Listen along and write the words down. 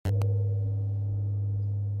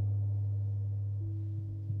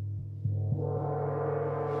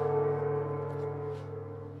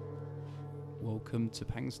welcome to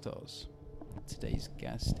Pangstars. Today's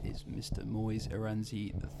guest is Mr. Moise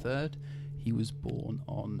Iranzi III. He was born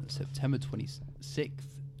on September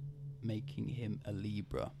 26th, making him a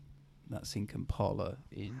Libra. That's in Kampala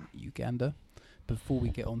in Uganda. Before we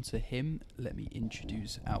get on to him, let me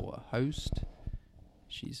introduce our host.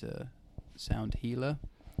 She's a sound healer,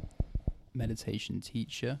 meditation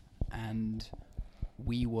teacher, and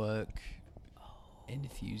WeWork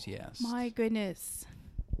enthusiast. My goodness.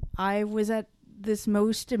 I was at this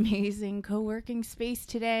most amazing co-working space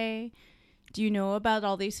today. Do you know about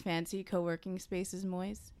all these fancy co-working spaces,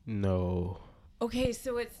 Moise? No. Okay,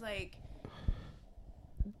 so it's like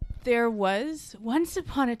there was once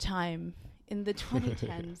upon a time in the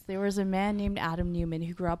 2010s, there was a man named Adam Newman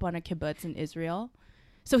who grew up on a kibbutz in Israel.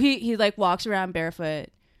 So he like walks around barefoot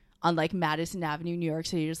on like Madison Avenue, New York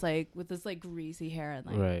City, just like with this like greasy hair and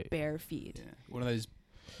like bare feet. Yeah. One of those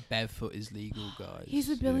barefoot is legal guys. He's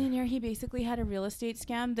a billionaire. He basically had a real estate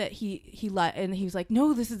scam that he and he was like,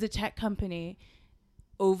 no, this is a tech company.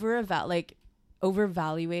 Overvaluated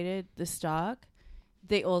the stock.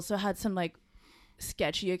 They also had some like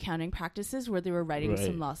sketchy accounting practices where they were writing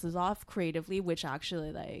some losses off creatively, which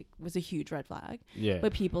actually like was a huge red flag. Yeah.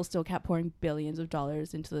 But people still kept pouring billions of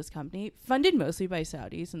dollars into this company, funded mostly by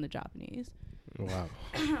Saudis and the Japanese. Wow.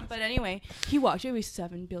 But anyway, he walked away with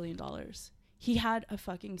 $7 billion. He had a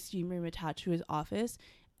fucking steam room attached to his office,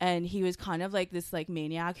 and he was kind of like this like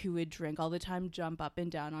maniac who would drink all the time, jump up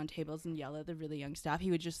and down on tables and yell at the really young staff.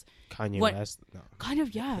 He would just Kanye West? No. Kind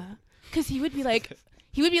of, yeah. Because he would be like,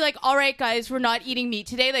 all right, guys, we're not eating meat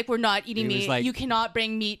today. Like, we're not eating meat. Like, you cannot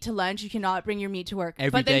bring meat to lunch. You cannot bring your meat to work.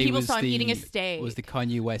 But then people saw him eating a steak. Was the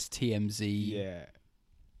Kanye West TMZ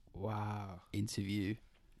interview.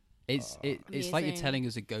 It's like you're telling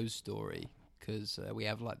us a ghost story, because we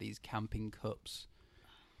have like these camping cups.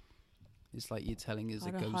 It's like you're telling us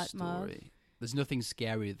a ghost story. Mug. There's nothing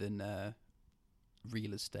scarier than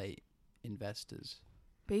real estate investors.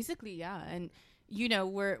 Basically, yeah. And, you know,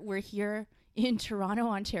 we're here in Toronto,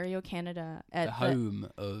 Ontario, Canada. At the home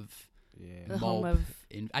of the home of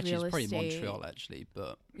actually, it's probably Montreal, actually.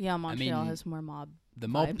 But yeah, Montreal has more mob The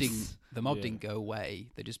mob didn't go away.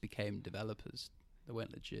 They just became developers. They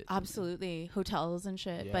went legit. Absolutely. Hotels and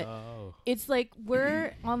shit. Yo. But it's like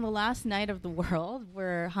we're on the last night of the world.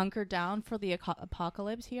 We're hunkered down for the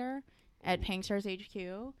apocalypse here at Pangstars HQ.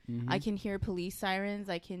 Mm-hmm. I can hear police sirens.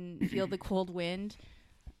 I can feel the cold wind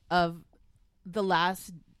of the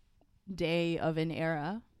last day of an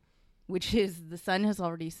era, which is the sun has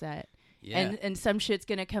already set. Yeah. And some shit's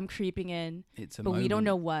going to come creeping in. But we don't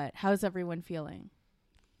know what. How's everyone feeling?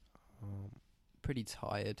 Pretty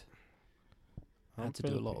tired. I had to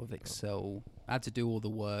do a lot of Excel. I had to do all the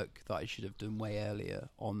work that I should have done way earlier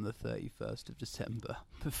on the 31st of December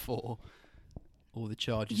before all the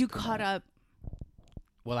charges. You caught up.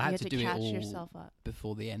 Well, I had to do it all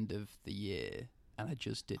before the end of the year, and I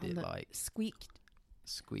just did it like squeaked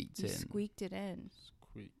in. Squeaked it in.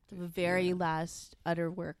 The very last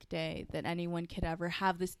utter work day that anyone could ever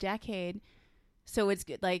have this decade. So it's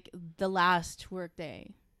like the last work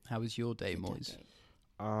day. How was your day, Moise?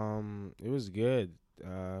 It was good. It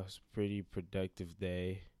was a pretty productive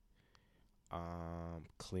day.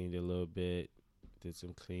 Cleaned a little bit, did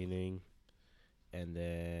some cleaning, and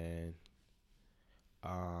then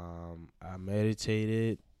I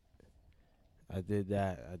meditated. I did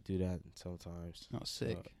that. I do that sometimes. Not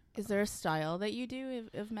sick. Is there a style that you do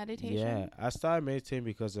of meditation? Yeah, I started meditating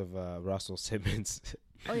because of Russell Simmons.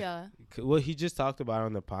 Oh, yeah. Well, he just talked about it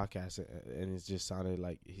on the podcast, and it just sounded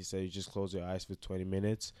like he said you just close your eyes for 20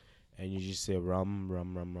 minutes, and you just say rum,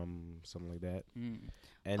 rum, rum, rum, something like that. Mm.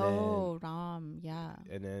 And rum, yeah.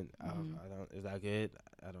 And then I don't. Is that good?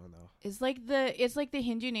 I don't know. It's like the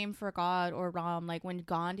Hindu name for God, or Ram. Like when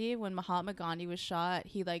Mahatma Gandhi was shot,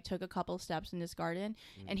 he like took a couple steps in his garden,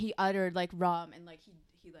 and he uttered like Ram, and like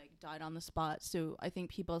he like died on the spot. So I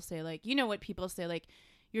think people say like, you know what people say, like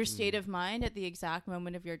your state of mind at the exact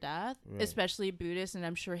moment of your death, especially Buddhists and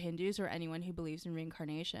I'm sure Hindus or anyone who believes in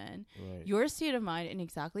reincarnation, your state of mind and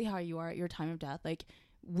exactly how you are at your time of death, like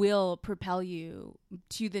will propel you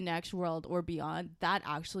to the next world or beyond. That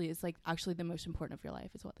actually is like actually the most important of your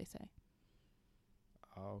life is what they say.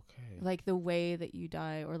 Okay. Like the way that you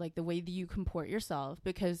die or like the way that you comport yourself,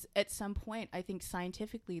 because at some point I think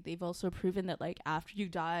scientifically they've also proven that like after you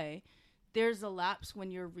die there's a lapse when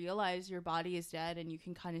you realize your body is dead and you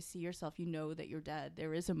can kind of see yourself, you know that you're dead.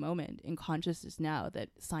 There is a moment in consciousness now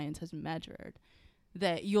that science has measured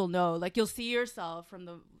that you'll know, like you'll see yourself from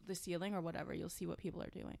the ceiling or whatever, you'll see what people are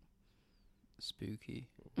doing. Spooky.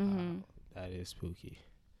 Mm-hmm. Wow, that is spooky.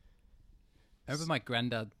 I remember my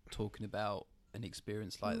granddad talking about an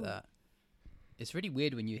experience like that. It's really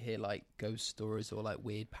weird when you hear like ghost stories or like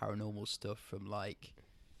weird paranormal stuff from like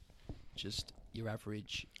just your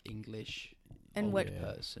average English And older what-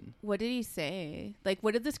 person. What did he say? Like,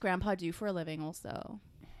 what did this grandpa do for a living also?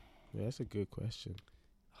 Yeah, that's a good question.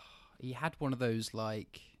 He had one of those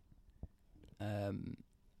like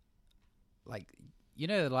you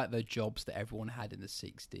know, like the jobs that everyone had in the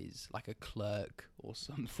 60s, like a clerk or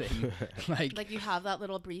something. Like you have that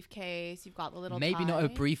little briefcase, you've got the little maybe not a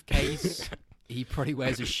tie. briefcase. He probably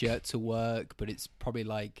wears a shirt to work, but it's probably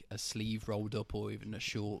like a sleeve rolled up or even a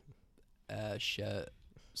short shirt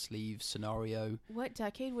sleeve scenario What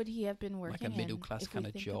decade would he have been working in? middle-class if we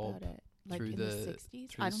kinda think job about it? Like through in the 60s?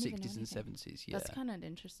 through I the don't even know 60s and anything. 70s. Yeah, That's kind of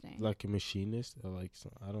interesting. Like a machinist or like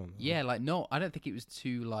I don't know. yeah, like not. I don't think it was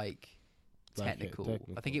too like Like, technical. I think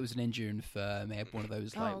technical. it was an engineering firm. They had one of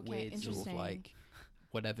those like Oh, okay, weird sort of interesting. like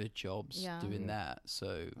whatever jobs Yeah. doing Yeah. that.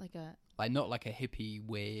 So Like a like not like a hippie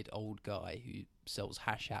weird old guy who sells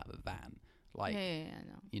hash out of a van. Like yeah,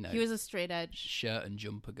 no. you know, He was a straight edge. shirt and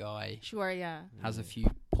jumper guy. Sure, yeah. Has a few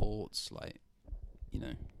ports, like, you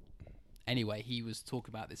know. Anyway, he was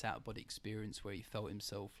talking about this out-of-body experience where he felt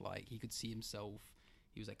himself like he could see himself.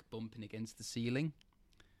 He was like bumping against the ceiling,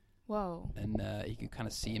 Whoa. and he could kind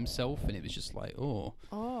of see himself, and it was just like, oh,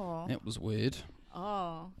 Oh. it was weird.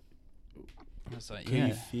 Oh. I was like, Can yeah,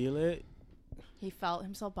 you feel it? He felt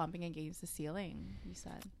himself bumping against the ceiling, you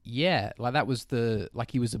said. yeah, like that was like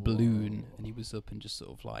he was a balloon, Whoa. and he was up and just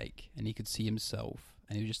sort of like, and he could see himself,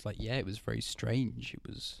 and he was just like, yeah, it was very strange. It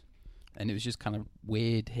was just kind of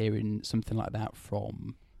weird hearing something like that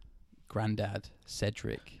from Grandad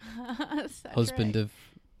Cedric, husband of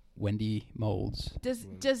Wendy Moulds.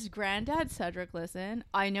 Does Granddad Cedric listen?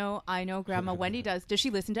 I know Grandma Wendy does. Does she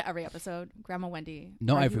listen to every episode? Grandma Wendy.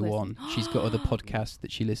 Not are you everyone. listening? She's got other podcasts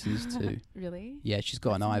that she listens to. Really? Yeah, she's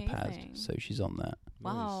got That's an iPad, amazing. so she's on that.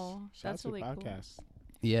 Wow, Shout that's out to really cool. podcasts.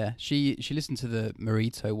 Yeah, she listened to the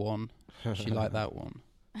Marito one. She liked that one.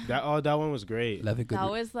 That one was great. Love a good.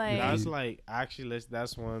 That was like That's like actually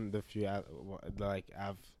that's one of the few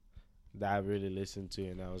that I really listened to,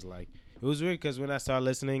 and I was like, it was weird because when I started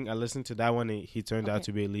listening, I listened to that one, and he turned out Okay.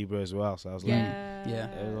 to be a Libra as well. So I was yeah. like,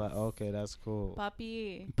 I was like, okay, that's cool.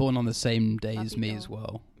 Puppy. Born on the same day as me Papito. as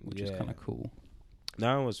well, which is Yeah. kind of cool.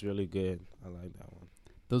 That one was really good. I like that one.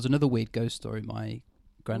 There was another weird ghost story my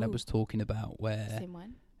granddad Ooh. was talking about where Same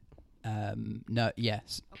one. Okay,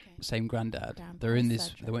 same granddad. They're in this.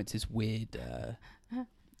 Cedric. They went to this weird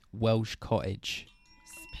Welsh cottage.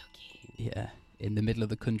 Spooky. Yeah, in the middle of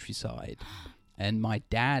the countryside, and my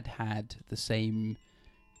dad had the same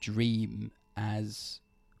dream as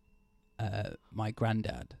my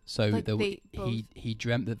granddad. So Like they he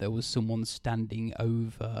dreamt that there was someone standing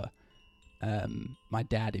over my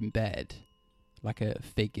dad in bed, like a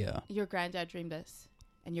figure. Your granddad dreamed this,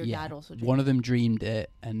 and your Yeah. dad also dreamed One of them dreamed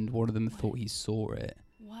it, and one of them thought he saw it,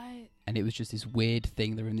 What? and it was just this weird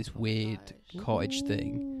thing. They're in this weird gosh. cottage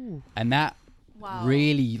thing, and that Wow.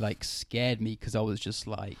 really like scared me because I was just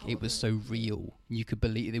like, How it old was were so real. You could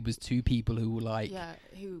believe it was two people who were like, Yeah.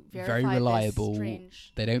 Who very verified this reliable.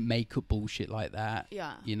 strange. they don't make up bullshit like that.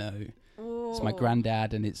 Yeah. You know, it's my Ooh.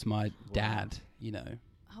 granddad and it's my dad. You know,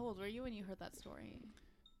 How old were you when you heard that story?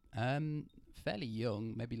 fairly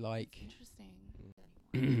young, maybe like. Interesting.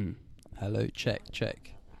 Hello, check.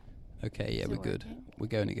 Okay, yeah, Is we're it good. working? We're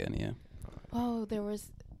going again. Yeah. Oh, there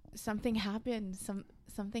was something happened.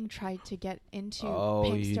 Something tried to get into Oh,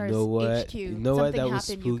 Pink you Star's know what? HQ. You know what? Something That was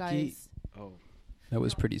happened, you spooky. guys. Oh, That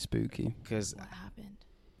was pretty spooky. because What happened?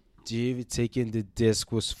 do you even take in the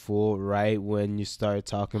disc was full right when you started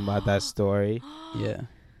talking about that story, Yeah.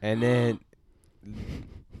 and then Yes.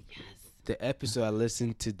 the episode I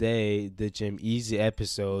listened today, the Jim Easy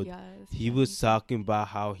episode. Yes. He was talking about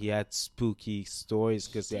how he had spooky stories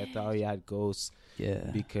because he thought he had ghosts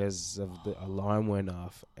Yeah. because of the alarm went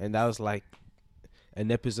off, and that was like an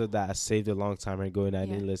episode that I saved a long time ago and I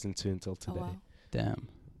Yeah. didn't listen to until Oh, today. wow. Damn.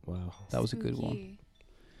 Wow. That was a good one. Spooky.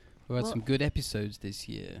 We had Well- some good episodes this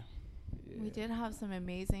year. We did have some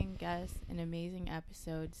amazing guests and amazing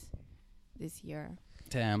episodes this year.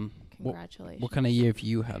 Damn. Congratulations. What kind of year have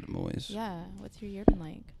you had, Moise? Yeah. What's your year been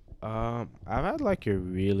like? I've had like a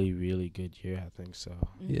really, really good year. I think so.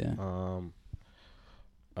 Yeah.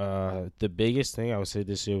 The biggest thing I would say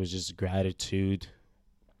this year was just gratitude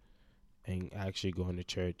and actually going to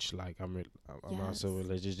church. Like I'm also Yes.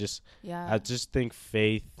 religious. Just Yeah. I just think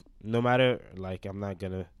faith. No matter like I'm not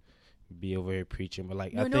gonna be over here preaching, but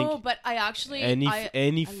like no, I think no, but I actually any I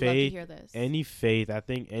any love to faith, hear this. any faith. I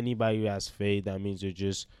think anybody who has faith, that means you're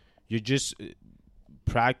just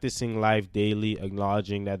practicing life daily,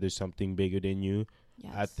 acknowledging that there's something bigger than you.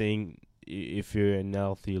 Yes. I think if you're a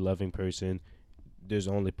healthy, loving person, there's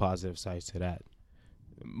only positive sides to that.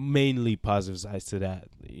 Mainly positive sides to that,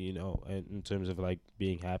 in terms of like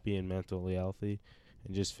being happy and mentally healthy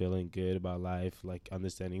and just feeling good about life, like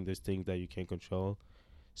understanding there's things that you can't control.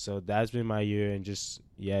 So that's been my year, and just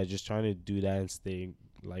trying to do that and staying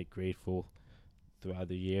like grateful throughout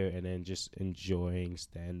the year, and then just enjoying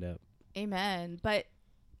stand up. Amen. But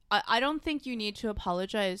I don't think you need to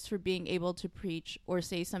apologize for being able to preach or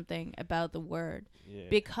say something about the word,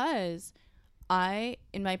 because I,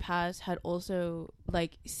 in my past, had also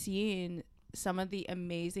like seen some of the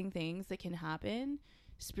amazing things that can happen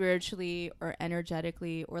spiritually or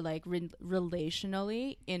energetically or like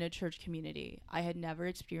relationally in a church community. I had never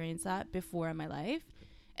experienced that before in my life.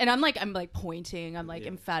 And I'm pointing,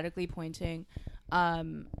 emphatically pointing.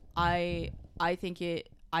 I think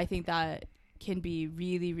that can be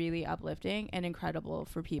really, really uplifting and incredible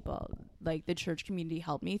for people. Like, the church community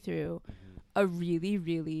helped me through a really,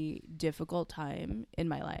 really difficult time in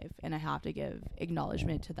my life, and I have to give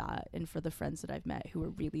acknowledgement to that, and for the friends that I've met who were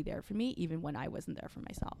really there for me even when I wasn't there for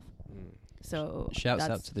myself. So shouts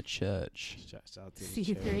out to the church. Shouts out to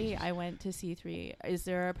C3. I went to C3. Is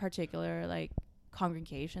there a particular like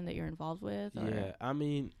congregation that you're involved with? Or? Yeah, I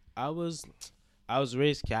mean, I was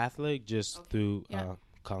raised Catholic just through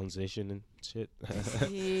colonization and shit.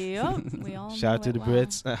 Yep, we all shout out to the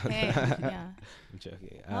Brits. Hey, yeah. I'm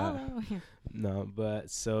joking. Hello. No,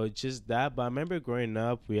 but so just that. But I remember growing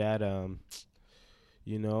up, we had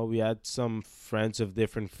we had some friends of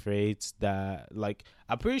different faiths that, like,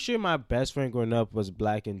 I'm pretty sure my best friend growing up was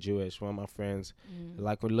black and Jewish. One of my friends,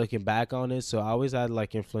 like, we're looking back on it. So I always had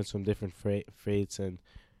like influence from different faiths, and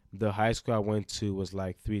the high school I went to was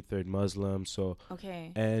like 3/3 Muslim. So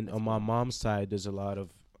Okay. and That's on my mom's side, there's a lot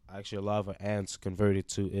of her aunts converted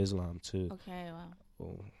to Islam too. Okay. Wow.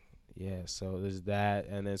 Oh, yeah, so there's that,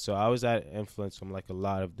 and then so I was at influence from like a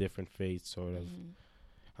lot of different faiths, sort of.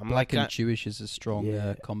 I'm Black like and Jewish is a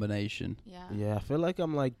strong combination. Yeah. Yeah, I feel like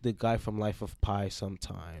I'm like the guy from Life of Pi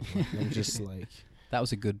sometime. Like, I'm just like, That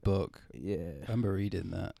was a good book. yeah. I remember reading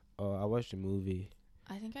that. Oh, I watched the movie.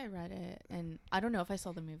 I think I read it, and I don't know if I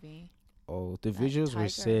saw the movie. Oh, the That visuals were tiger.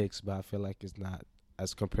 6, but I feel like it's not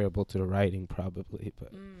as comparable to the writing probably.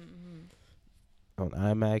 But on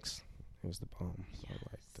IMAX, it was the bomb. So I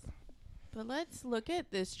liked it. But let's look at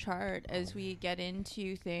this chart as we get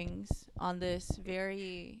into things on this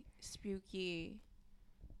very spooky,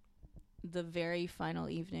 the very final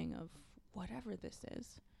evening of whatever this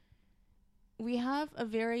is. We have a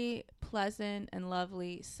very pleasant and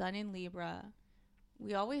lovely sun in Libra.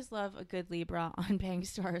 We always love a good Libra on Bang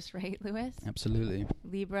Stars, right, Lewis? Absolutely.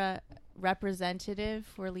 Libra representative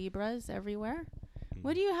for Libras everywhere.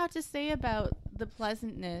 What do you have to say about the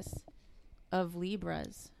pleasantness of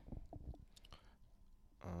Libras?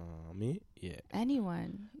 Me? Yeah.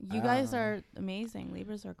 Anyone. You guys are amazing.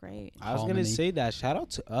 Libras are great. I was Harmony. gonna say that. Shout out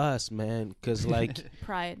to us, man, because like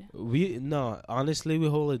Pride. honestly, we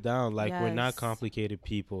hold it down. Like, we're not Yes. complicated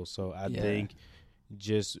people, so I Yeah. think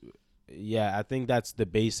I think that's the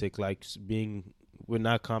basic. Like, we're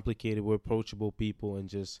not complicated. We're approachable people, and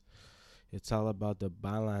just it's all about the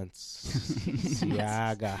balance.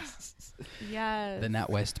 Siaga. Yeah. The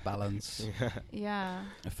NatWest balance. Yeah.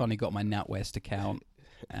 I finally got my NatWest account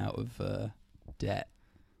out of debt.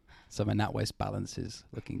 So my NatWest balance is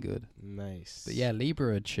looking good. Nice. But yeah,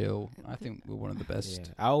 Libra are chill. I think we're one of the best.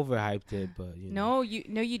 Yeah, I overhyped it, but No,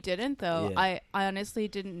 you didn't though. Yeah. I honestly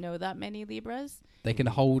didn't know that many Libras. They can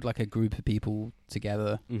hold like a group of people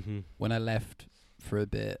together. Mm-hmm. When I left for a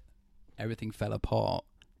bit, everything fell apart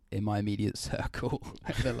in my immediate circle.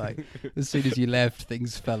 They're like, as soon as you left,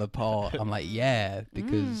 things fell apart. I'm like, yeah,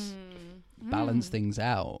 because balance things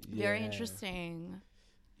out. Very interesting.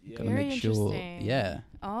 Gotta Very make sure. interesting. Yeah.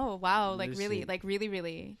 Oh wow! Like Listen. really,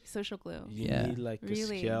 really social glue. You Yeah. need like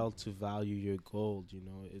Really. a scale to value your gold.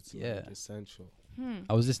 It's Yeah. like essential.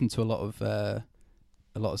 I was listening to a lot of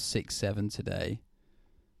 6-7 today.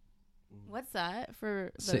 What's that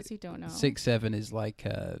for Si- those who don't know? 6-7 is like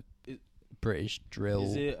British drill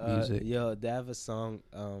Is it? music. Yo, they have a song.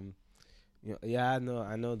 Yeah, I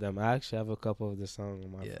know them. I actually have a couple of the songs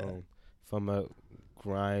on my Yeah. phone from a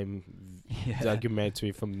grime Yeah.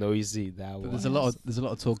 documentary from Noisy. That But was there's a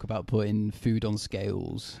lot of talk about putting food on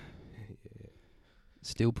scales.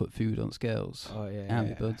 Still put food on scales. Oh yeah. And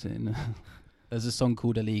the buds in. There's a song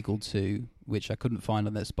called Illegal 2, which I couldn't find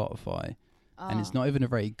on their Spotify. And it's not even a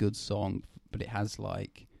very good song, but it has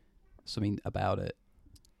like something about it.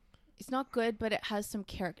 It's not good, but it has some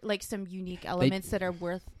character, like some unique elements that are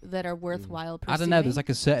worthwhile pursuing. I don't know. There's like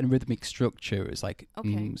a certain rhythmic structure. It's like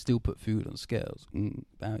Okay. still put food on scales,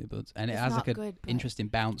 bounty buds, and it It's has not like good, but- interesting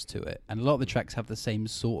bounce to it. And a lot of the tracks have the same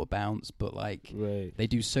sort of bounce, but like Right. they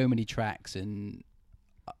do so many tracks, and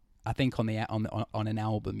I think on an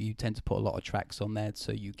album you tend to put a lot of tracks on there,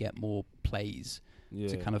 so you get more plays Yeah.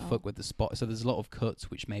 to kind of Oh. fuck with the spot. So there's a lot of cuts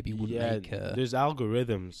which maybe wouldn't make. There's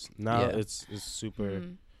algorithms now. Yeah. It's super.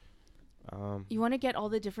 Mm. You want to get all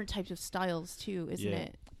the different types of styles too, isn't Yeah.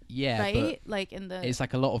 it? Yeah, Right? Like in the it's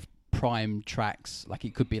like a lot of prime tracks. Like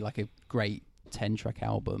it could be like a great 10-track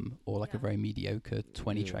album or like a Yeah. very mediocre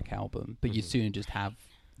 20-track album, but you Mhm. soon just have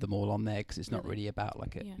them all on there because it's not Really? really about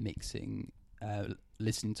like a Yeah. mixing,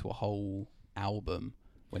 listening to a whole album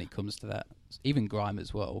when it comes to that. Even grime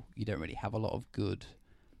as well. You don't really have a lot of good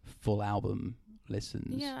full album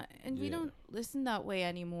listens. Yeah, and we Yeah. don't listen that way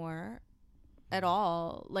anymore at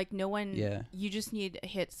all. Like no one. Yeah. You just need a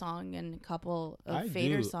hit song and a couple of I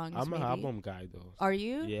fader do. songs. I'm maybe. an album guy though. Are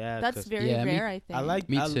you? Yeah, That's 'cause very Yeah, me- rare. I think. I like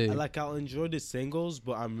Me too. I'll enjoy the singles,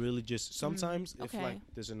 but I'm really just sometimes if okay. like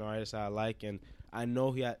there's an artist I like and I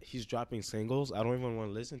know he's dropping singles, I don't even want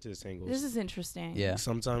to listen to the singles. This is interesting. Yeah.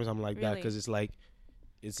 Sometimes I'm like that Really? because it's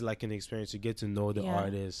like an experience. You get to know the Yeah.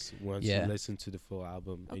 artist once Yeah. you listen to the full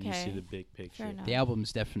album and you see Okay. the big picture. Fair enough. The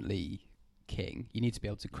album's definitely king. You need to be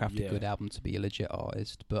able to craft a Yeah. good album to be a legit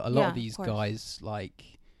artist. But a lot Yeah, of these of course. guys,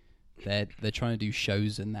 like, they're trying to do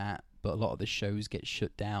shows and that, but a lot of the shows get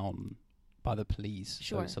shut down by the police. So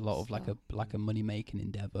Sure, it's a lot of like so- a money making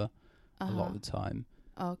endeavor a lot of the time,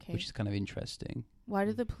 Okay. which is kind of interesting. Why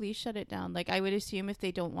do the police shut it down? Like, I would assume if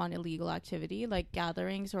they don't want illegal activity, like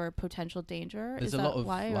gatherings or potential danger. There's is a that lot of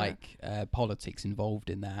why, or- like politics involved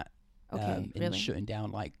in that. Okay, in really? shutting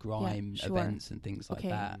down like grime sure. events and things like Okay.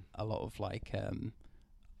 that. A lot of like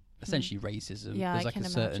essentially racism. Yeah, There's I like can a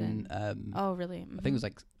certain imagine. Oh, really? I think it was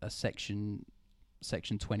like a section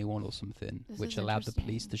 21 or something, This which is allowed the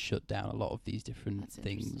police interesting. to shut down a lot of these different That's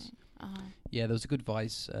things. interesting. Uh-huh. Yeah, there was a good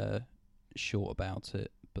Vice short about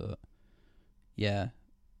it, but yeah,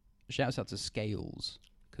 shouts out to Scales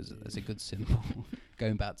because there's a good symbol.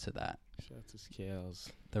 Going back to that, Shout out to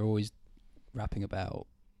Scales. they're always rapping about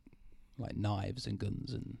like knives and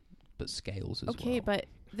guns but scales as well. Okay, but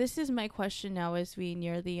this is my question now as we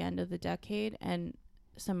near the end of the decade and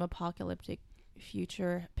some apocalyptic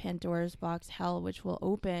future Pandora's box hell which will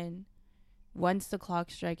open once the clock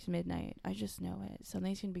strikes midnight. I just know it.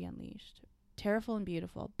 Something's going to be unleashed. Terrible and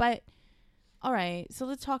beautiful. But all right, so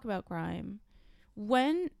let's talk about grime.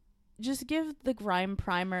 Just give the grime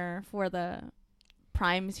primer for the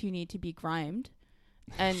primes who need to be grimed.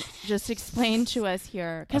 And just explain to us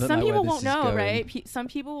here, because I don't some know people where won't this is know, going. right? Some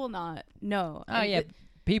people will not know. Oh And yeah,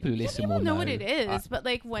 people who some listen people will know what it is, I- but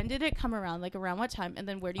like, when did it come around? Like, around what time? And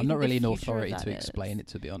then where do you? I'm not think really the an future of authority that to is? explain it,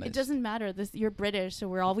 to be honest. It doesn't matter. You're British, so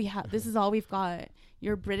we're all we have. This is all we've got.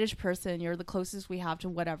 You're a British person. You're the closest we have to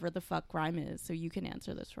whatever the fuck grime is. So you can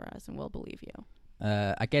answer this for us, and we'll believe you.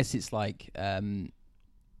 I guess it's like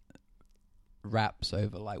raps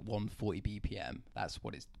over like 140 BPM. That's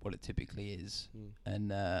what it typically is,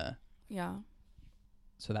 and Yeah.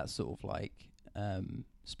 so that's sort of like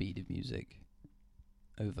speed of music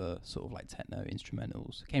over sort of like techno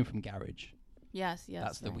instrumentals. Came from Garage. Yes.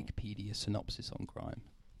 That's the right. Wikipedia synopsis on grime.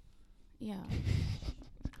 Yeah.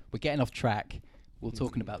 We're getting off track. We're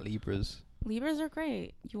talking about Libras. Libras are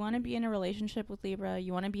great. You want to be in a relationship with Libra.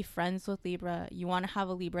 You want to be friends with Libra. You want to have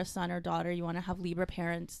a Libra son or daughter. You want to have Libra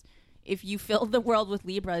parents. If you filled the world with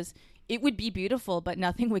Libras, it would be beautiful, but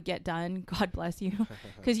nothing would get done. God bless you.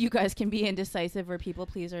 Because you guys can be indecisive or people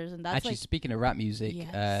pleasers. And that's Actually, like, speaking of rap music,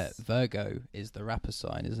 Yes. Virgo is the rapper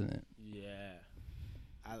sign, isn't it? Yeah.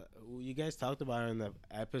 You guys talked about it in the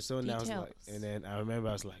episode, and I was like, Details. and then I remember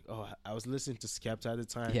I was like, oh, I was listening to Skepta at the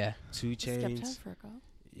time. Yeah, 2 Skepta Chainz. Virgo.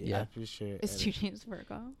 Yeah, Yeah. for sure. Is And- 2 Chainz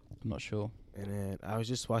Virgo? I'm not sure. And then I was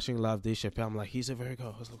just watching Love Dave Chappelle. I'm like, he's a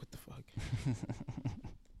Virgo. I was like, what the fuck?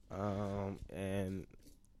 And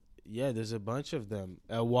yeah, there's a bunch of them.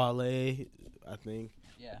 Wale, I think.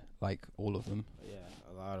 Yeah, like all of them. Yeah,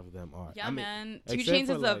 a lot of them are. Yeah, I mean, man. 2 except Chainz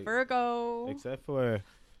for, is a like, Virgo.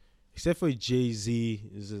 Except for Jay-Z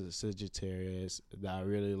is a Sagittarius that I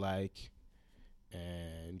really like,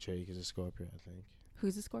 and Drake is a Scorpio, I think.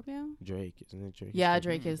 Who's a Scorpio? Drake, isn't it Drake? Yeah, Scorpio?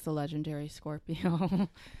 Drake is the legendary Scorpio.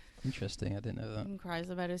 Interesting. I didn't know that. and cries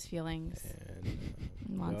about his feelings. And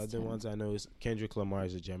the Wants other to. ones I know is Kendrick Lamar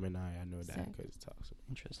is a Gemini. I know that Sick. because it talks.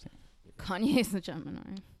 Interesting. Kanye's the Gemini.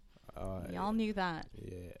 About, Y'all knew that.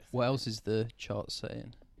 Yeah. What else is the chart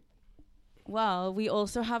saying? Well, we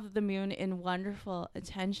also have the moon in wonderful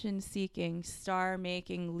attention-seeking,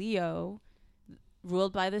 star-making Leo.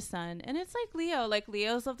 ruled by the sun. And it's like Leo. Like,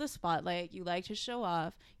 Leo's of the spotlight. You like to show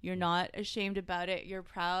off. You're not ashamed about it. You're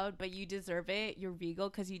proud, but you deserve it. You're regal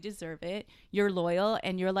because you deserve it. You're loyal,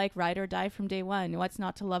 and you're like ride or die from day one. What's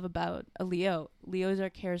not to love about a Leo? Leos are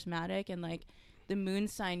charismatic, and like the moon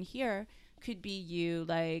sign here could be you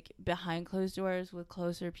like behind closed doors with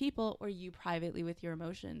closer people, or you privately with your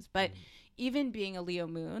emotions. But even being a Leo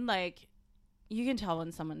moon, like, you can tell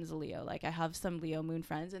when someone is a Leo. Like, I have some Leo moon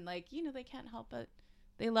friends, and like, you know, they can't help it.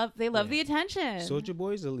 They love the attention. Soulja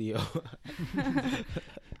Boy's a Leo.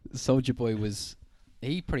 Soulja Boy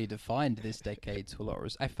he pretty defined this decade to a lot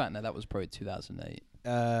of. I found that was probably 2008.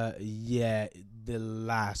 Yeah, the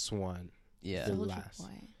last one. Yeah, the Soulja last.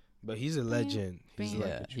 Boy. But he's a legend. He's like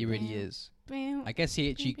yeah, a he really is. I guess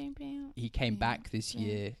he came back this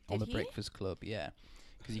year on the Breakfast Club. Yeah,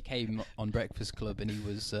 because he came on Breakfast Club and he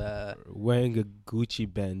was wearing a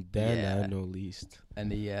Gucci bandana, Yeah. no least.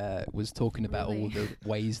 and he was talking about all Really? the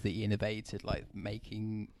ways that he innovated, like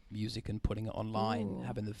making music and putting it online, Ooh.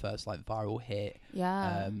 having the first like viral hit.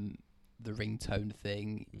 Yeah. The ringtone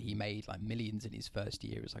thing, he made like millions in his first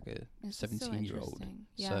year as like a This is so 17-year-old. interesting.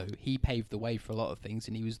 Yeah. So he paved the way for a lot of things,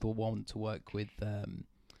 and he was the one to work with.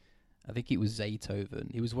 I think it was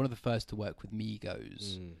Zaytoven. He was one of the first to work with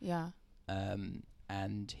Migos, yeah.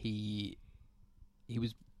 and he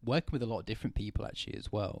was working with a lot of different people actually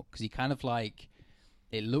as well, because he kind of like,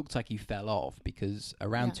 it looked like he fell off because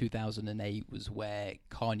around Yeah. 2008 was where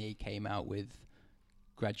Kanye came out with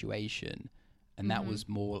Graduation, and that Mhm. was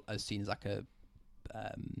more as seen as like a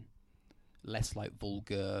less like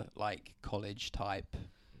vulgar, like college type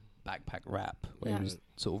backpack rap, where Yeah. he was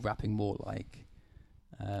sort of rapping more like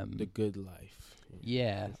The good life.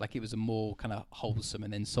 yeah, like it was a more kind of wholesome,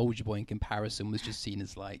 and then Soulja Boy in comparison was just seen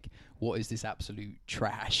as like, what is this absolute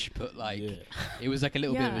trash? But like, Yeah. it was like a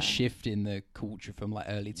little bit of Yeah. a shift in the culture from like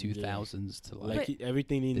early 2000s to like, Like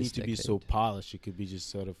everything didn't this need to be so decade. polished. It could be just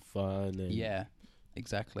sort of fun. And yeah,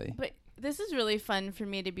 exactly. But this is really fun for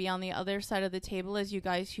me to be on the other side of the table as you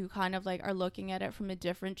guys who kind of like are looking at it from a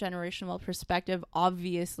different generational perspective,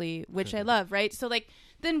 obviously, which I love, right? So like,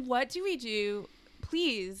 then what do we do?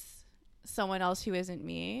 Please, someone else who isn't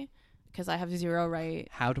me, because I have zero right.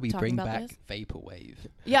 How do we talking bring about back this? Vaporwave?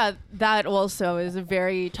 Yeah, that also is a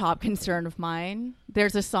very top concern of mine.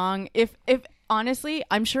 There's a song, if honestly,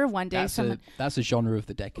 I'm sure one day That's a genre of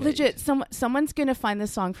the decade. legit someone's gonna find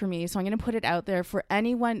this song for me, so I'm gonna put it out there for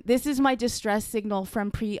anyone. This is my distress signal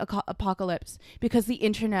from pre-apocalypse, because the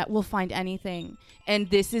internet will find anything, and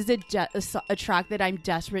this is a track that I'm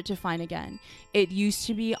desperate to find again. It used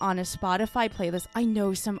to be on a Spotify playlist. I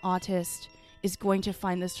know some autist is going to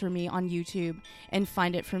find this for me on YouTube and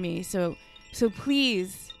find it for me, so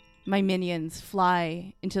please, my minions,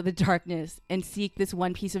 fly into the darkness and seek this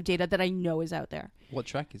one piece of data that I know is out there. What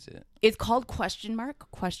track is it? It's called question mark.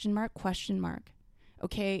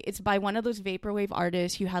 Okay, it's by one of those vaporwave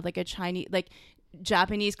artists who had like a Chinese, like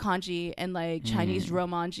Japanese kanji and like Chinese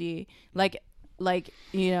romanji, like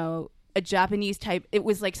you know, a Japanese type. It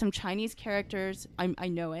was like some Chinese characters. I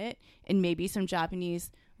know it, and maybe some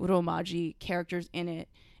Japanese romanji characters in it.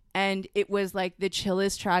 And it was like the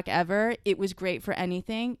chillest track ever. It was great for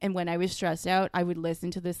anything. And when I was stressed out, I would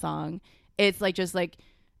listen to this song. It's like just like,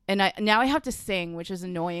 and now I have to sing, which is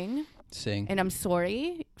annoying. Sing. And I'm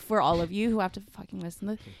sorry for all of you who have to fucking listen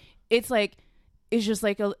to this. It's like, it's just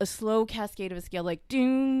like a slow cascade of a scale, like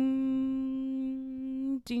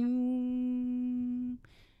doom, doom,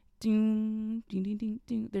 doom, doom, doom, doom,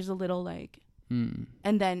 doom. There's a little like, and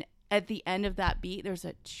then at the end of that beat, there's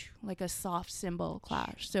like a soft cymbal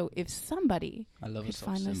clash. So if somebody I love could a soft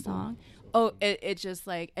find the cymbal. song, it just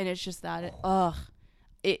like, and it's just that,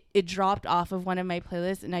 it dropped off of one of my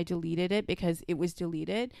playlists, and I deleted it because it was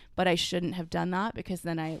deleted. But I shouldn't have done that, because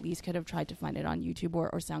then I at least could have tried to find it on YouTube or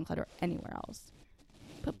SoundCloud or anywhere else.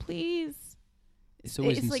 But please. It's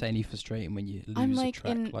always it's like- insanely frustrating when you lose I'm a like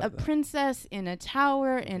track in like a that. princess in a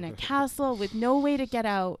tower in a castle with no way to get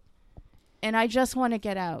out, and I just want to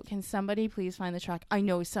get out. Can somebody please find the track? I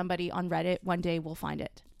know somebody on Reddit one day will find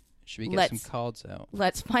it. Should we get let's- some cards out?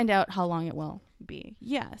 Let's find out how long it will be.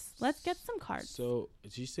 Yes, let's get some cards. So,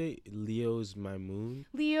 did you say Leo's my moon?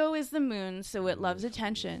 Leo is the moon, so it loves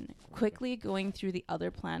attention. Quickly going through the other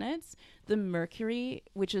planets, the Mercury,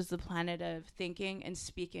 which is the planet of thinking and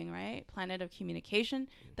speaking, right? Planet of communication.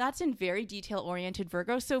 That's in very detail-oriented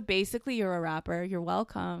Virgo. So basically, you're a rapper. You're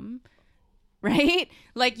welcome. Right?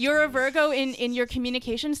 Like, you're a Virgo in your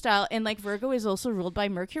communication style, and like Virgo is also ruled by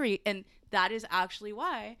Mercury, and that is actually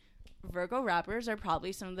why Virgo rappers are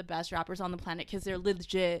probably some of the best rappers on the planet, because they're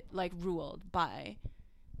legit like ruled by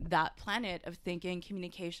that planet of thinking,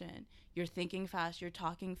 communication. You're thinking fast, you're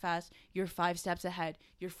talking fast, you're 5 steps ahead,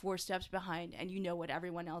 you're 4 steps behind, and you know what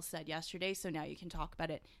everyone else said yesterday, so now you can talk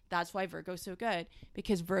about it. That's why Virgo's so good,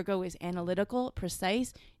 because Virgo is analytical,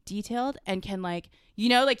 precise, detailed, and can, like, you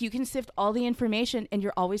know, like, you can sift all the information and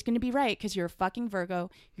you're always going to be right because you're a fucking Virgo.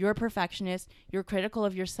 You're a perfectionist. You're critical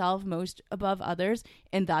of yourself most above others,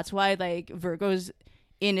 and that's why, like, Virgo's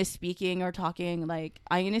in a speaking or talking, like,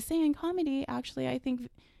 I'm going to say in comedy, actually, I think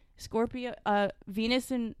Scorpio,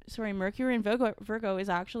 Mercury and Virgo is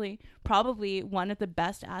actually probably one of the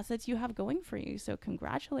best assets you have going for you. So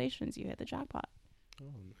congratulations, you hit the jackpot. Oh,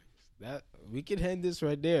 nice. That we could end this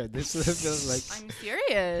right there. This is like I'm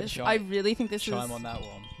serious. I really think this is. Chime on that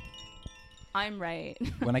one. I'm right.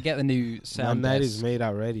 When I get the new sound that desk, is made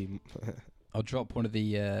already. I'll drop one of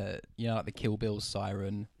the like the Kill Bill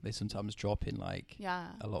siren. They sometimes drop in like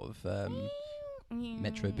a lot of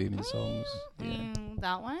Metro Boomin songs. Yeah.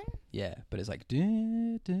 That one? Yeah, but it's like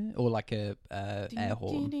or like a air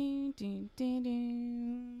horn.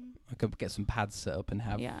 I could get some pads set up and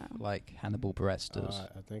have like Hannibal Buress does.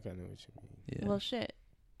 I think I know what you mean. Yeah. Well, shit.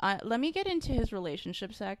 Let me get into his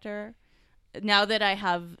relationship sector. Now that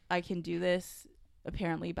I can do this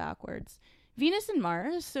apparently backwards. Venus and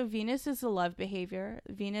Mars. So Venus is the love behavior.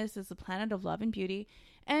 Venus is the planet of love and beauty.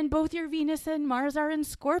 And both your Venus and Mars are in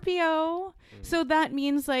Scorpio. So that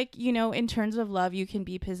means, like, you know, in terms of love, you can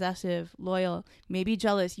be possessive, loyal, maybe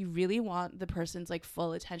jealous. You really want the person's, like,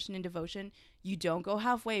 full attention and devotion. You don't go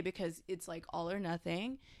halfway because it's, like, all or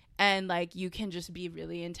nothing. And, like, you can just be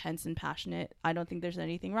really intense and passionate. I don't think there's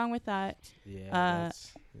anything wrong with that. Yeah.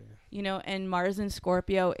 You know, and Mars in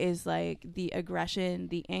Scorpio is, like, the aggression,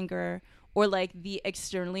 the anger, or, like, the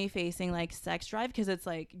externally facing, like, sex drive, because it's,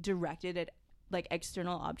 like, directed at, like,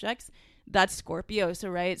 external objects. That's Scorpio. So,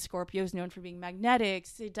 right, Scorpio is known for being magnetic,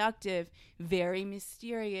 seductive, very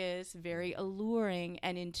mysterious, very alluring,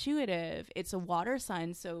 and intuitive. It's a water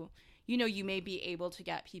sign, so, you know, you may be able to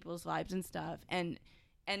get people's vibes and stuff. And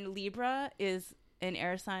Libra is an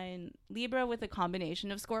air sign, Libra with a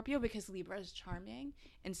combination of Scorpio, because Libra is charming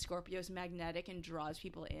and Scorpio is magnetic and draws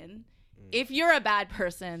people in. If you're a bad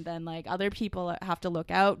person, then, like, other people have to look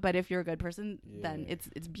out, but if you're a good person, then it's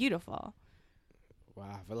beautiful.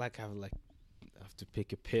 Wow, I feel like I have to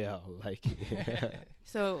pick a pill. Like,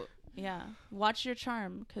 So, yeah, watch your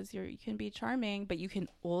charm, because you can be charming, but you can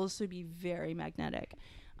also be very magnetic.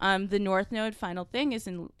 The North Node final thing is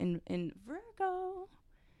in Virgo.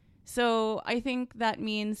 So I think that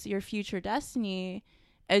means your future destiny,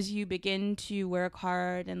 as you begin to work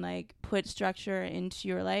hard and, like, put structure into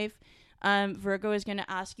your life, Virgo is going to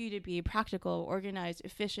ask you to be practical, organized,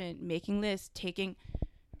 efficient, making lists,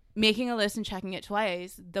 making a list and checking it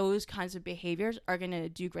twice. Those kinds of behaviors are going to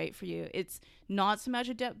do great for you. It's not so much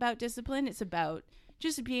about discipline. It's about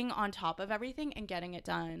just being on top of everything and getting it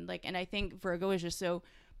done. Like, and I think Virgo is just so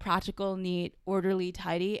practical, neat, orderly,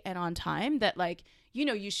 tidy, and on time that, like, you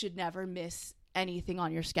know, you should never miss anything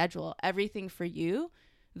on your schedule. Everything for you,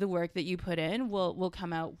 the work that you put in will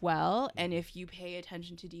come out well. And if you pay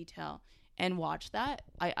attention to detail and watch that,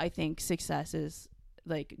 I think success is,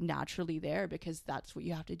 like, naturally there, because that's what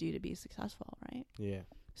you have to do to be successful, right? yeah.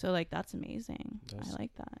 So, like, that's amazing. I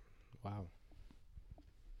like that. Wow.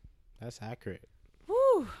 That's accurate.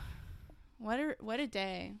 Woo! What a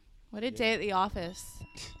day. What a day at the office.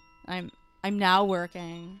 I'm now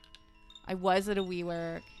working. I was at a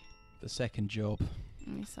WeWork. The second job.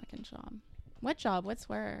 My second job. What job? What's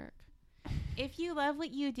work? If you love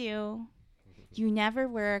what you do, you never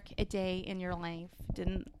work a day in your life.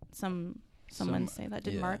 Didn't someone say that?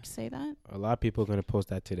 Did Mark say that? A lot of people are going to post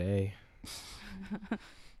that today.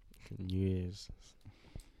 New Year's.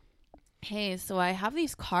 Hey, so I have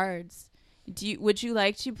these cards. Would you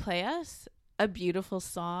like to play us a beautiful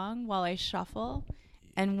song while I shuffle?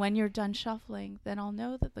 And when you're done shuffling, then I'll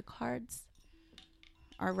know that the cards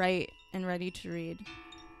are right and ready to read.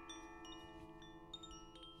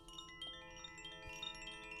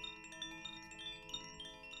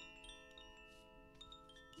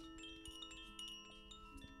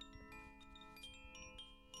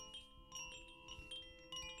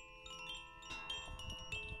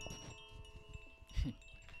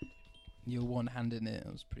 You're one-handing it.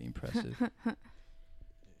 It was pretty impressive.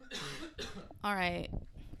 All right.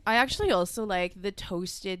 I actually also like the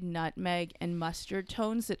toasted nutmeg and mustard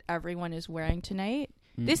tones that everyone is wearing tonight.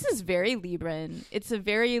 This is very Libran. It's a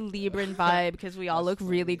very Libran vibe because we all look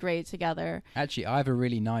really great together. Actually, I have a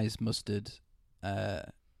really nice mustard coat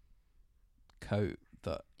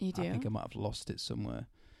that You do? I think I might have lost it somewhere.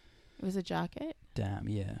 It was a jacket? Damn,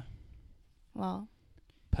 yeah. Well,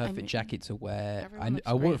 Perfect mean, jacket to wear. everyone looks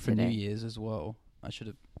I wore great it for today. New Year's as well. I should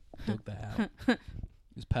have dug that out. It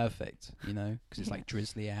was perfect, you know, because it's Yeah. like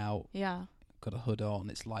drizzly out. Yeah. Got a hood on.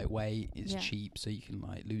 It's lightweight. It's Yeah. cheap, so you can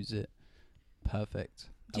like lose it. Perfect.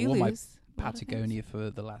 Do I you wore my lose a lot of things? Patagonia for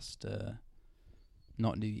the last,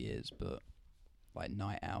 not New Year's, but like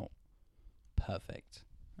night out. Perfect.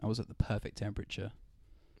 I was at the perfect temperature.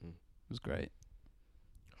 Mm. It was great.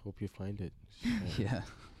 Hope you find it. Yeah.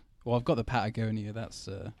 Well, I've got the Patagonia. That's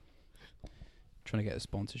trying to get a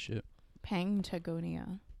sponsorship.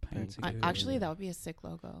 Pangtagonia. Patagonia. Actually, that would be a sick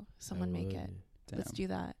logo. Someone make it. Let's Damn. do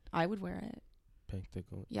that. I would wear it.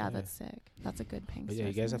 Pentagon. Yeah, that's sick. That's a good Pang. But yeah,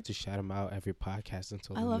 you guys have to shout them out every podcast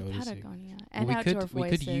until I they love notice it. Patagonia Well, and we Outdoor could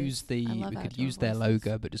Voices. use the I love we could Outdoor use their Voices.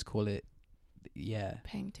 logo, but just call it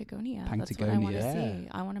Pangtagonia. That's what I want to Pangtagonia. see.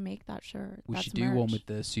 I want to make that shirt. We That's should do one merch. with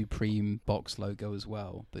the Supreme box logo as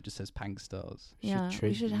well, but just says Pang Stars. Yeah,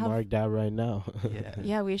 we should have. Trademark that right now. Yeah.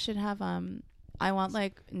 Yeah, we should have. I want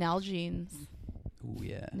like Nalgene's. Oh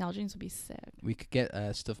yeah. Nalgene's would be sick. We could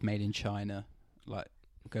get stuff made in China, like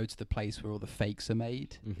go to the place where all the fakes are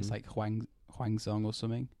made. It's Mhm. like Huangzhong or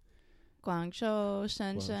something. Guangzhou,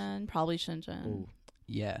 Shenzhen, probably Shenzhen. Ooh.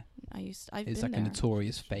 Yeah, I've it's been like there. a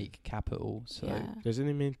notorious fake capital. So Yeah. Doesn't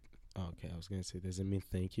it mean? Oh, okay, I was gonna say, does it mean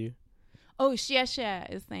thank you? Oh, xie xie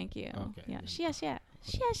is thank you. Okay, Yeah, yeah. xie xie,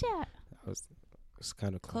 xie xie. It's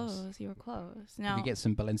kind of close. Close. You were close. we No. could get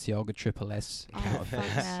some Balenciaga Triple S Oh fuck,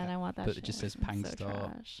 counterfeits. man! I want that. But it shit. just says It's Pang so Star.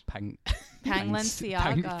 trash. Pang.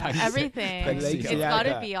 Panglenciaga. Everything. It's Balenciaga.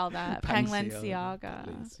 gotta be all that. Panglenciaga.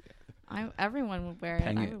 Panglenciaga. Everyone would wear it.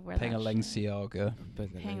 I would wear that shit. Pangalenciaga.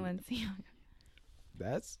 Panglenciaga.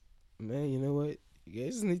 That's, man, you know what? You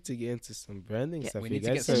guys need to get into some branding Yeah, stuff. we You need to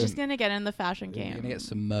guys get It's some- just gonna get in the fashion Yeah, We're game. gonna get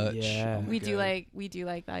some merch. Yeah. on the We do go.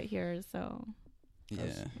 like that here. So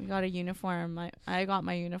Yeah. we got a uniform. I got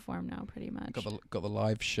my uniform now, pretty much. Got the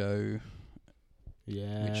live show,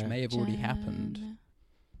 Yeah. which may have already happened. Jen.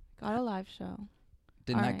 Got a live show.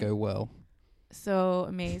 Didn't that Alright. go well? So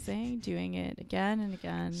amazing, doing it again and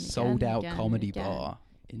again. and Sold again and out again comedy and again. bar.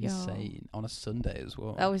 Insane. On a Sunday as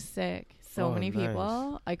well. That was sick. So Oh, many nice.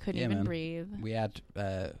 people. I couldn't Yeah, even man. breathe. we had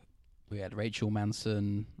Rachel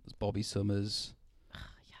Manson, Bobby Summers,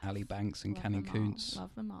 Ali Banks, and Love Cannon them all. Kuntz.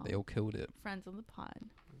 Love them all. They all killed it. Friends of the pod.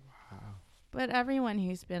 Wow. But everyone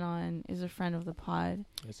who's been on is a friend of the pod.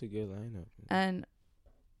 That's a good lineup. And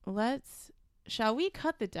shall we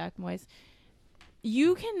cut the deck, Moise?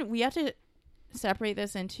 We have to separate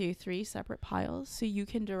this into 3 separate piles so you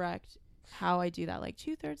can direct how I do that, like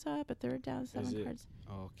 2/3 up, a third down, 7 it? cards.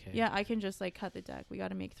 Okay. Yeah, I can just like cut the deck. We got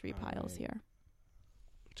to make 3 piles Alright. here.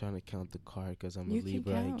 I'm trying to count the card because I'm You a can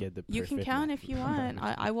Libra and count. get the You can perfect count math. if you want.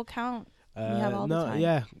 I will count. have all the no, time.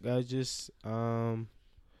 yeah. I just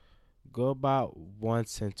go about 1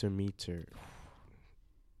 centimeter.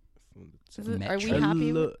 Are we Metric.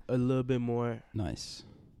 happy with A little bit more. Nice.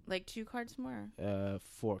 like 2 cards more?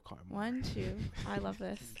 4 card more. 1, 2. I love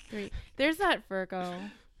this. 3. There's that Virgo.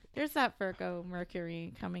 There's that Virgo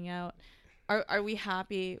Mercury coming out. Are we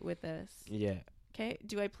happy with this? Yeah. Okay.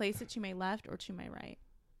 Do I place it to my left or to my right?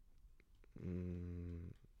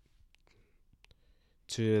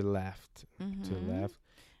 To the left. Mm-hmm. To the left.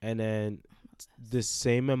 And then the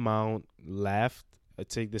same amount left. I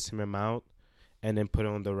take the same amount and then put it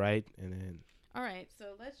on the right and then All right.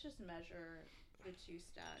 So let's just measure the 2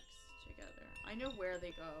 stacks together. I know where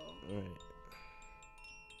they go. all right.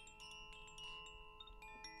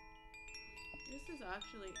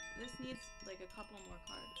 This needs like a couple more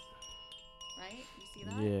cards. Right? You see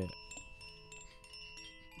that? Yeah.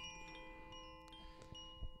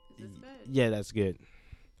 Is this good? Yeah, that's good.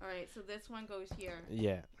 All right. So this one goes here.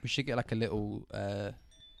 Yeah. We should get like a little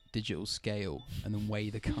digital scale and then weigh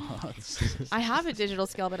the cards. I have a digital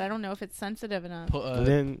scale, but I don't know if it's sensitive enough. Put And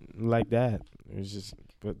then like that. It's just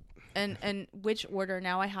but And which order?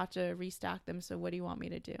 Now I have to restack them. So what do you want me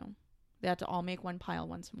to do? They have to all make 1 pile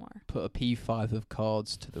once more. a P5 of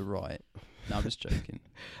cards to the right. No, I'm just joking.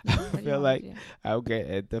 I What do you feel want me like to do? I'll get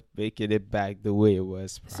end up making it back the way it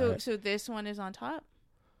was prior. So this one is on top.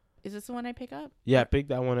 Is this the one I pick up? Yeah, pick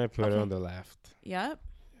that one and put it Okay. on the left. Yep.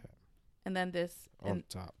 And then this On and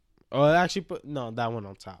top. Oh, actually put that one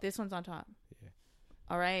on top. this one's on top. Yeah.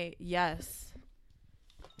 All right. Yes.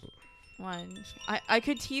 1. I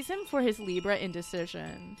could tease him for his Libra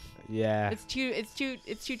indecision. Yeah. It's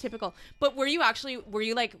too typical. But were you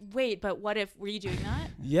like, wait, but what if, were you doing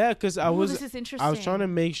that? Yeah, because This is interesting. I was trying to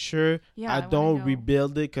make sure Yeah, I wanna don't know.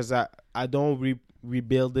 rebuild it because I don't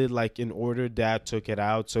rebuild it like in order that I took it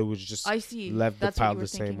out, so it was just I see. left That's the what pile you were the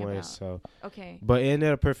same thinking way. about. So, Okay. but it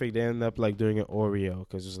ended up perfect. They ended up like doing an Oreo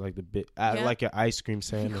because it was like the bit Yeah. like an ice cream We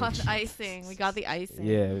sandwich. got the icing. We got the icing.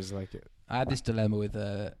 Yeah, it was like it. I had this dilemma with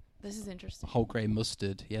This is interesting. whole grain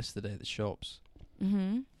mustard yesterday at the shops.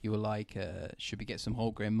 Mm-hmm. You were like, should we get some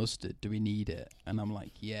whole grain mustard? Do we need it? And I'm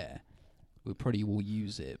like, yeah, we probably will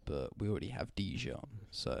use it, but we already have Dijon.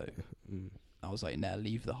 So I was like, nah,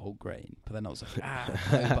 leave the whole grain. But then I was like,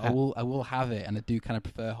 no, but I will have it, and I do kind of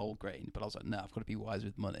prefer whole grain. But I was like, no, I've got to be wise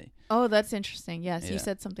with money. Oh, that's interesting. Yes, Yeah. you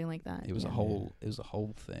said something like that. It was yeah. it was a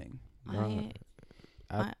whole thing.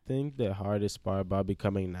 I think the hardest part about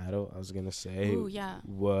becoming an adult, I was gonna say, Ooh, yeah.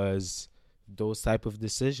 was those type of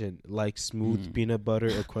decision, like smooth peanut butter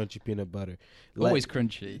or crunchy peanut butter. Always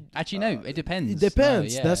crunchy. Actually, no, it depends. It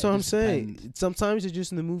depends. Oh, yeah, That's it what I'm just saying. depends. Sometimes you're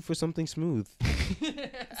just in the mood for something smooth.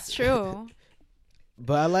 It's true.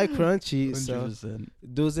 But I like crunchy. So 100%.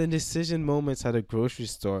 those indecision moments at a grocery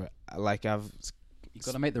store, like You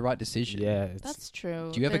got to make the right decision. yeah. That's true.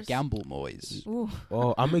 Do you ever There's- gamble, Moise? Ooh.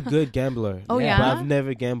 Oh, I'm a good gambler. Oh, But yeah? I've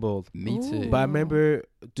never gambled. Me too. Ooh. But I remember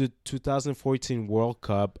the 2014 World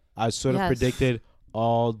Cup. I sort of Yes. predicted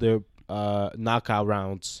all the knockout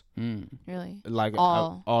rounds, Mm. Really? like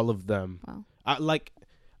All. all of them. Wow.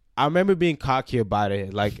 I remember being cocky about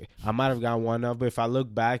it. Like I might have gotten one up, but if I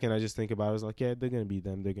look back and I just think about it, I was like, yeah, they're gonna beat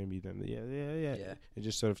them. They're gonna beat them. Yeah. Yeah. It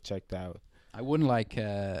just sort of checked out. I won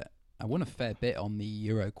I won a fair bit on the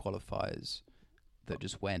Euro qualifiers that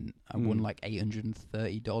just went. I won like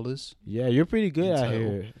 $830 Yeah, you're pretty good In out total.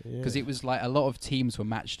 here. because it was like a lot of teams were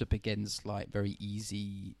matched up against like very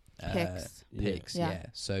easy Picks. picks. Yeah. Yeah.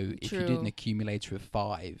 So if you True. did an accumulator of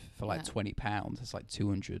 5 for like Yeah. £20, it's like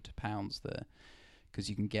 £200 there, because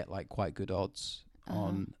you can get like quite good odds Uh-huh.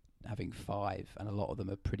 on having 5, and a lot of them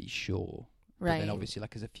are pretty sure. But Right. then obviously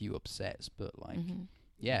like there's a few upsets, but like Mhm.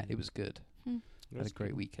 yeah, it was good. Had a That's great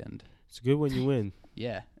good. weekend. It's good when you win.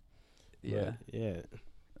 Yeah. Yeah. But, yeah.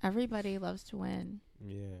 Everybody loves to win.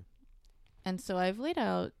 Yeah. And so I've laid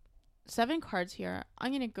out 7 cards here.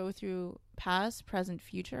 I'm going to go through past, present,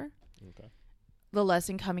 future. Okay. The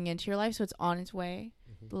lesson coming into your life, so it's on its way.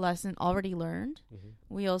 The lesson already learned.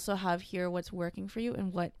 We also have here what's working for you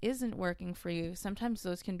and what isn't working for you. Sometimes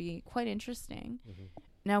those can be quite interesting.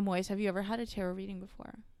 Now, Moise, have you ever had a tarot reading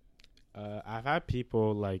before? I've had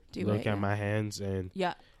people like Do look it, at yeah. my hands, and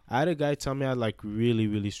Yeah. I had a guy tell me I had like really,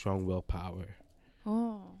 really strong willpower.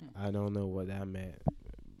 Oh, I don't know what that meant.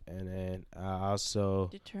 And then I also,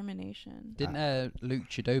 determination. Didn't Luke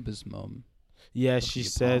Chidoba's mum? yeah, Look she at your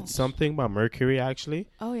said palms. something about Mercury actually,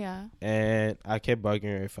 Oh, yeah. and I kept bugging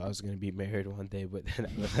her if I was gonna be married one day, but then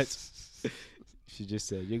she just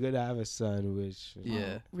said you're gonna have a son, which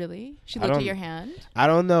Yeah. Oh, really? She I looked at don't- your hand? I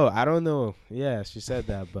don't know. Yeah, she said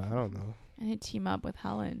that, but I don't know. I need to team up with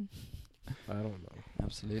Helen. I don't know.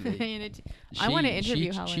 Absolutely. I want to She-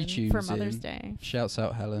 interview she Helen tunes for Mother's in. Day. Shouts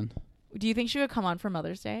out Helen. Do you think she would come on for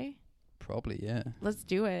Mother's Day? Probably, yeah. Let's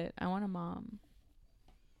do it. I want a mom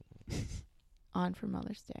on for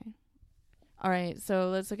Mother's Day. All right, so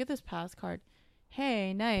let's look at this past card.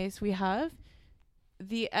 Hey, nice. We have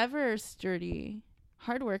the ever sturdy,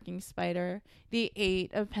 hardworking spider, the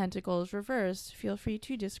 8 of Pentacles reversed. Feel free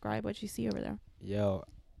to describe what you see over there. Yo,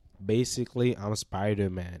 basically, I'm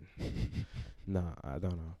Spider-Man. No, I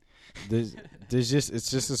don't know. It's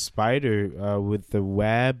just a spider with the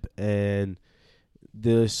web and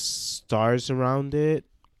the stars around it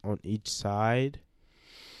on each side,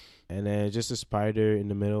 and then just a spider in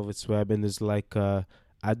the middle of its web. And there's like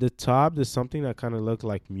at the top, there's something that kind of look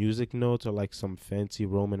like music notes or like some fancy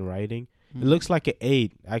Roman writing. It looks like an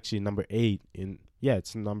 8, actually, number 8.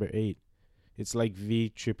 It's number 8. It's like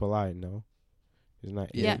VIII, no? It's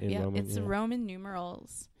not 8 Yeah, in Roman. it's yeah. Roman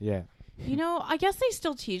numerals. Yeah. You know, I guess they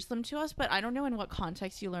still teach them to us, but I don't know in what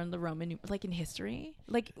context you learn the Roman, like in history.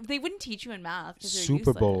 Like they wouldn't teach you in math.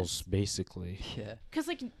 Super Bowls, basically. Yeah. Because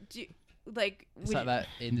like, It's like that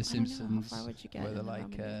in The I don't know, how Simpsons, far would you get where they're in the like,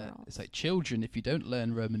 Roman numerals? it's like, children, if you don't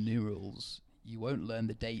learn Roman numerals, you won't learn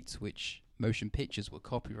the dates which motion pictures were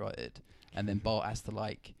copyrighted. And then Bart has to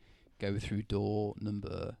like go through door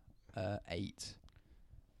number 8,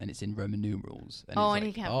 and it's in Roman numerals. And Oh, he's and he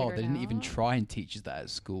like, can't oh, figure they it didn't even out? try and teach us that at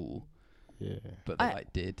school. Yeah. But they I-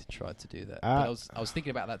 did try to do that. Ah. But I was thinking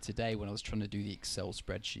about that today when I was trying to do the Excel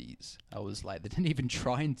spreadsheets. I was like, they didn't even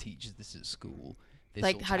try and teach us this at school. This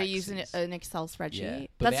like or how to use taxes. an Excel spreadsheet. Yeah,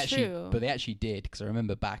 but That's true. But they actually did, because I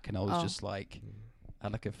remember back and I was Oh. just like, I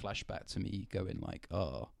had like a flashback to me going like,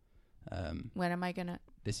 When am I gonna?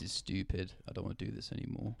 this is stupid. I don't want to do this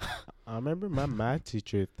anymore. I remember my math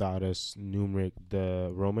teacher taught us numeric,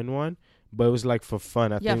 the Roman one, but it was like for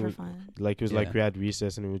fun. I Yeah, think for we- fun. like it was like Yeah. we had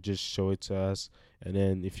recess and it would just show it to us, and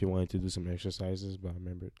then if you wanted to do some exercises. But I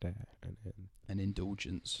remember that, and then An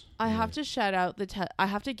indulgence. I Yeah. have to shout out I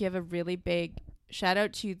have to give a really big shout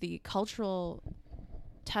out to the cultural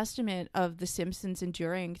testament of The Simpsons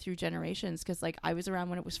enduring through generations, because like I was around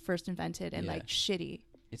when it was first invented and Yeah. like shitty.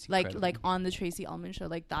 It's Like incredible. on the Tracy Ullman show,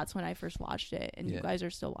 like that's when I first watched it, and you Yeah. guys are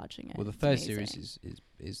still watching it. Well, the It's first amazing. series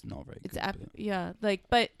is not very It's good. but- yeah, like,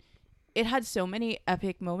 but it had so many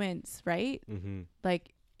epic moments, right? Mm-hmm.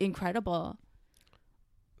 Like incredible.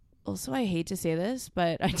 Also, I hate to say this,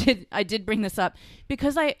 but I did bring this up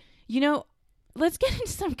because let's get into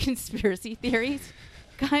some conspiracy theories,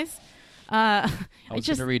 guys. I I was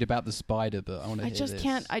just going to read about the spider, but I want to I hear just this.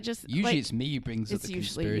 can't. I just Usually like, it's me who brings up it's the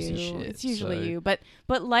usually conspiracy you. shit. It's usually so- you, but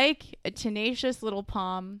like a tenacious little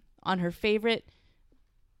palm on her favorite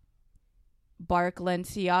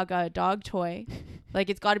Balenciaga dog toy, like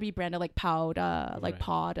it's got to be branded like Powda, like Right.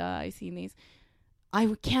 Pawda. I seen these. I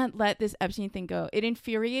can't let this Epstein thing go. It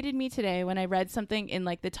infuriated me today when I read something in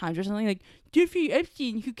like the Times or something like Jeffrey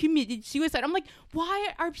Epstein who committed suicide. I'm like,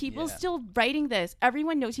 why are people Yeah. still writing this?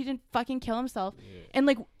 Everyone knows he didn't fucking kill himself. And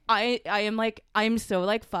like I'm so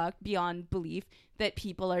like fucked beyond belief that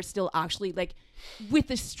people are still actually like with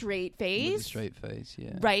a straight face With a straight face,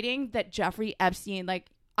 yeah. writing that Jeffrey Epstein, like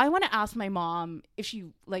I want to ask my mom if she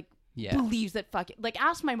like Yeah. believes that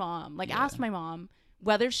ask my mom, Yeah. ask my mom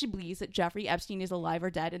whether she believes that Jeffrey Epstein is alive or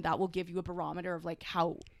dead, and that will give you a barometer of like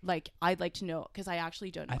how, like I'd like to know, because I actually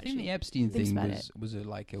don't know. I what think she the Epstein thinks thing about was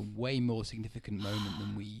like a way more significant moment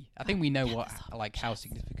than we. I think we know Get what this off like my how chest.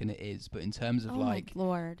 significant it is, but in terms of Oh like, my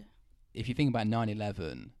lord, if you think about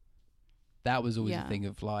 9/11, that was always Yeah. a thing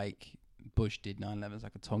of like Bush did 9/11 as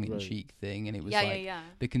like a tongue-in-cheek thing, and it was like yeah,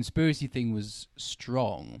 the conspiracy thing was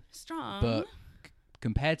strong, strong, but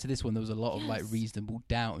compared to this one, there was a lot of like Yes. reasonable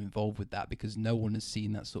doubt involved with that because no one has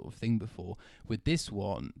seen that sort of thing before. With this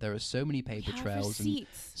one, there are so many We paper have trails and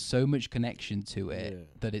receipts. so much connection to it Yeah.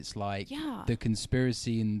 that it's like Yeah, the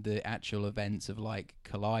conspiracy and the actual events have like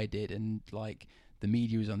collided, and like the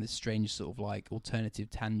media is on this strange sort of like alternative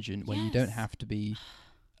tangent when you don't Yes. have to be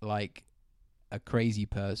like a crazy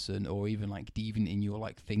person or even like deviant in your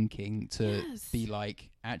like thinking to Yes. be like,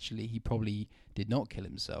 actually he probably did not kill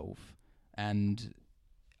himself, and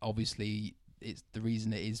obviously it's the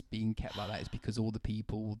reason it is being kept like that is because all the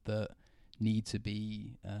people that need to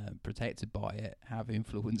be protected by it have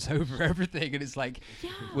influence over everything, and it's like yeah.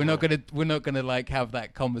 we're not gonna like have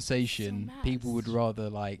that conversation. So People would messed. rather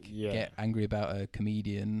like Yeah. get angry about a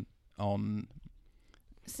comedian on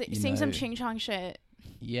you Saying some know, ching chong shit.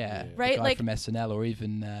 yeah, Yeah. the Right, guy like- from SNL or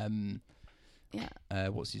even Yeah.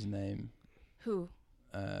 what's his name? Who?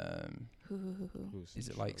 Um, Who? Who's is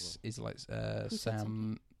it in like trouble? is it like Who said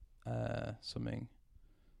Sam something?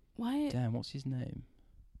 What? Damn, what's his name?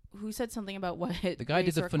 Who said something about what? The guy did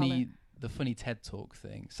race or color? the funny TED Talk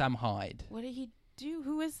thing. Sam Hyde. What did he do?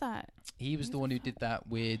 Who is that? He was Who the the one who fuck? did that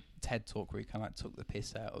weird TED Talk where he kind of like took the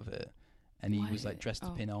piss out of it, and he was like What? dressed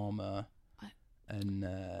up Oh. in armor, I- and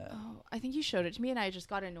Oh, I think you showed it to me, and I just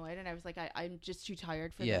got annoyed, and I was like, I'm just too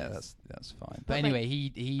tired for yeah, this. that's fine. But, But, like- anyway,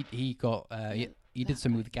 he got he did that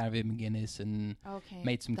something guy. with Gary McGinnis and Okay.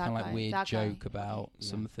 made some that kind of like guy, weird that guy. joke about Yeah.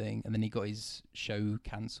 something, and then he got his show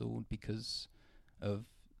cancelled because of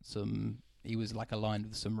some. He was like aligned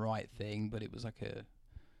with some right thing, but it was like a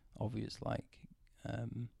obvious like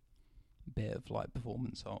bit of like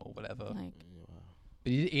performance art or whatever. Like Wow.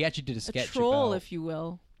 But he actually did a a sketch troll, about if you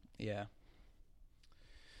will. yeah,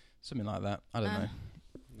 something like that. I don't Uh, know.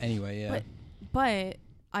 Anyway, yeah. But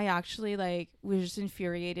I actually like was just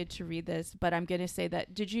infuriated to read this. But I'm gonna say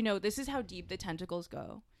that. Did you know this is how deep the tentacles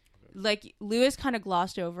go? Like Lewis kind of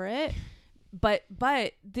glossed over it, but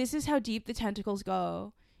this is how deep the tentacles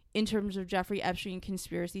go in terms of Jeffrey Epstein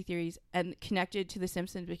conspiracy theories and connected to The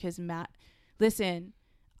Simpsons. Because listen,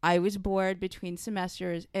 I was bored between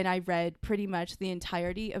semesters and I read pretty much the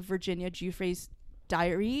entirety of Virginia Giuffre's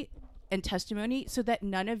diary and testimony so that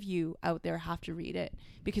none of you out there have to read it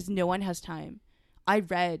because no one has time. I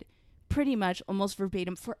read pretty much almost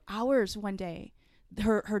verbatim for hours one day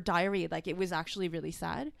her diary. Like it was actually really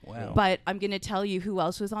sad. Wow. But I'm going to tell you who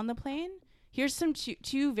else was on the plane. Here's some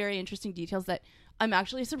two very interesting details that I'm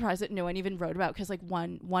actually surprised that no one even wrote about because like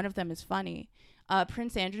one of them is funny.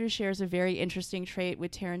 Prince Andrew shares a very interesting trait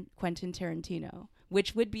with Quentin Tarantino,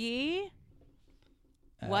 which would be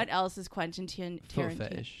what else is Quentin Foot Tarantino?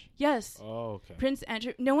 fetish. Yes, Oh, okay. Prince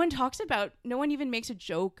Andrew. No one even makes a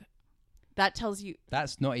joke. That tells you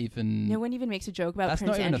That's not even. no one even makes a joke about that's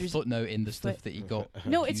Prince not even Andrew's. a footnote in the stuff that he got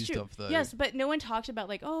No, it's accused true. of, though. Yes, but no one talked about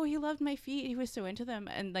like, oh, he loved my feet. He was so into them,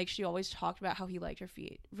 and like she always talked about how he liked her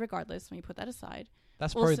feet. Regardless, let me put that aside.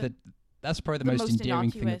 That's probably Also, the the most most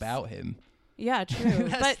endearing thing innocuous. about him. Yeah, true.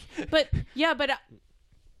 but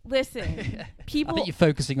listen, I people. think you're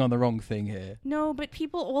focusing on the wrong thing here. No, but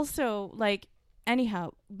people also like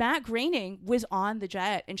Anyhow, Matt Groening was on the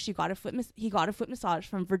jet, and he got a foot massage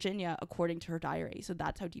from Virginia, according to her diary. So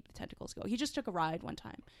that's how deep the tentacles go. He just took a ride one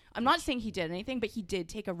time. I'm not saying he did anything, but he did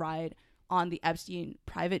take a ride on the Epstein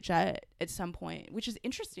private jet at some point, which is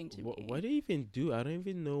interesting to me. What did he even do? I don't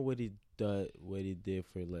even know what he did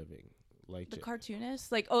for a living. Like The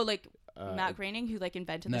cartoonist, Matt Groening, who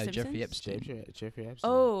invented the Simpsons. Jeffrey Epstein. Jeffrey Epstein.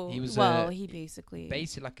 Oh, He was he basically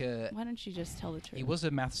like a. Why don't you just tell the truth? He was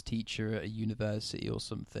a maths teacher at a university or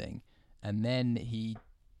something, and then he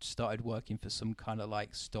started working for some kind of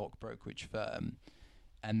stock brokerage firm,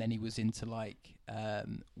 and then he was into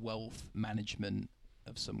wealth management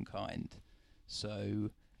of some kind.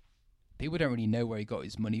 So people don't really know where he got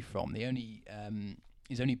his money from. The only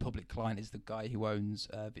his only public client is the guy who owns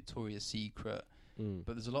Victoria's Secret.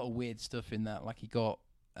 But there's a lot of weird stuff in that. He got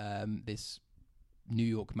this New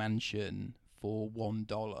York mansion for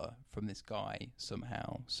 $1 from this guy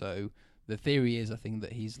somehow. So the theory is, I think,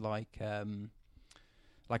 that he's like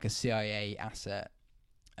a CIA asset,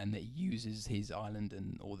 and that he uses his island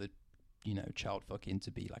and all the, child fucking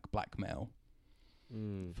to be blackmail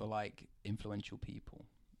for influential people.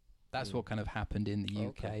 That's what kind of happened in the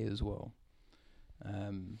UK as well.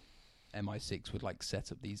 MI6 would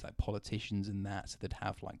set up these politicians and that, so they'd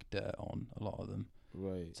have dirt on a lot of them.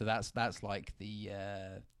 Right. So that's the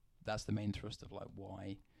main thrust of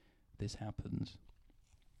why this happens.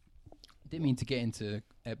 Didn't mean to get into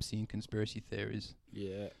Epstein conspiracy theories.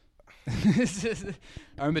 Yeah. I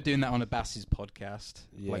remember doing that on a Bass's podcast,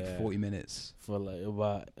 40 minutes for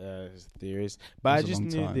about theories. But I just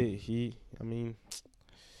knew that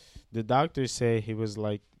the doctors say he was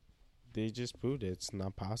they just proved it's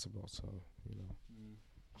not possible. So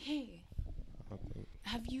Hey,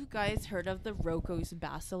 have you guys heard of the Rocco's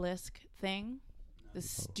basilisk thing? It's a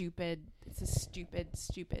stupid.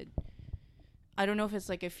 I don't know if it's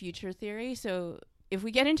a future theory. So if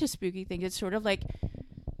we get into spooky things, it's sort of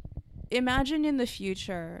imagine in the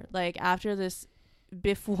future, after this,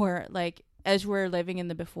 before, as we're living in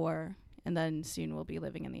the before, and then soon we'll be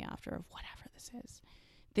living in the after of whatever this is.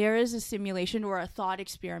 There is a simulation or a thought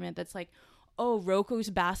experiment that's Rocco's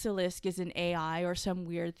basilisk is an AI or some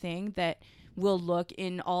weird thing that will look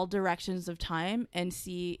in all directions of time and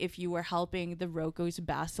see if you were helping the Rocco's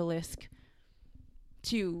basilisk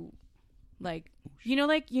to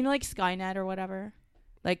Skynet or whatever,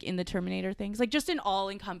 in the Terminator things, just an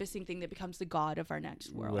all-encompassing thing that becomes the god of our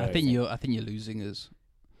next world. Right. I think you're losing us.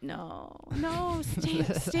 No,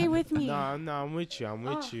 stay with me. No, I'm with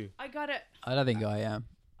you. I got it. I don't think I am.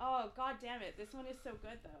 Oh, god damn it. This one is so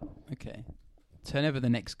good, though. Okay. Turn over the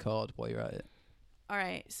next card while you're at it. All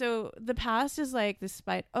right. So the past is the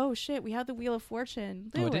spider. Oh, shit. We have the Wheel of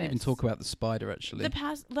Fortune. Oh, I didn't even talk about the spider, actually. The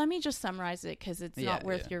past. Let me just summarize it because it's not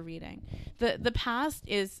worth your reading. The past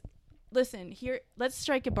is... Listen, here, let's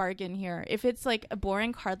strike a bargain here. If it's a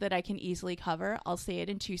boring card that I can easily cover, I'll say it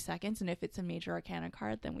in 2 seconds. And if it's a major arcana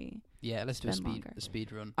card, then we let's do a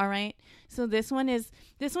speed run. All right. So this one is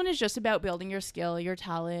just about building your skill, your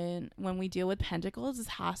talent. When we deal with pentacles, this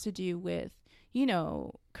has to do with,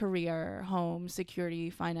 career, home, security,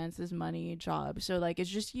 finances, money, job. So it's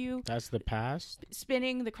just you. That's the past.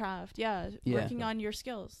 Spinning the craft. Yeah. Working on your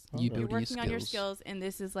skills. You're working on your skills, and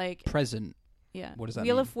this is present. Yeah. What does that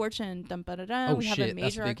Wheel mean? of Fortune. Dun, ba, da, da. Oh, we have shit, a major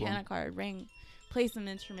that's a big arcana one. card. Ring. Play some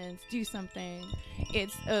instruments. Do something.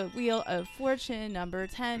 It's a Wheel of Fortune, number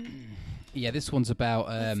 10. Yeah, this one's about...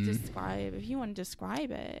 Let's describe. If you want to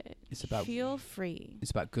describe it, it's about, feel free.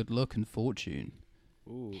 It's about good luck and fortune.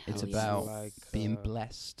 Ooh, It's Hell about like, being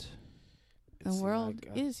blessed. The world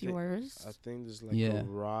is yours. I think there's a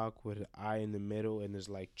rock with an eye in the middle, and there's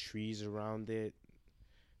trees around it.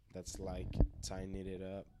 That's tying it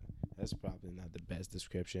up. That's probably not the best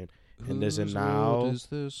description. And there's an owl. What is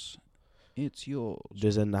this? It's yours.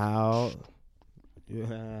 There's an owl.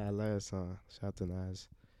 Yeah, I love that song. Shout out to Nas.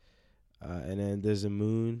 And then there's a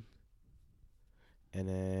moon. And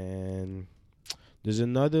then there's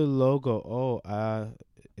another logo. Oh,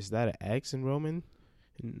 is that an X in Roman?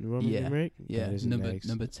 Numeric? Yeah, That is an X.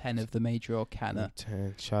 number 10 of the major arcana,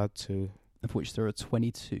 10. Shout out to. of which there are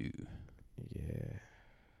 22. Yeah.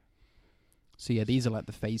 So yeah, these are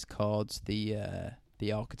the face cards, the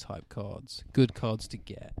archetype cards. Good cards to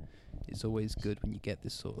get. It's always good when you get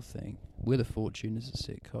this sort of thing. Wheel of Fortune is a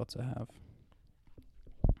sick card to have.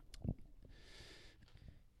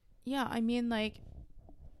 Yeah, I mean,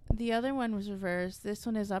 the other one was reversed. This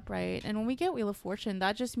one is upright. And when we get Wheel of Fortune,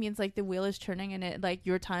 that just means, the wheel is turning and it,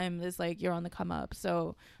 your time is, you're on the come up.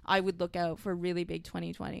 So I would look out for really big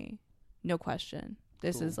 2020. No question.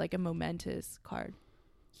 This is, a momentous card.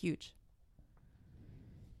 Huge.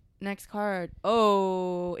 Next card.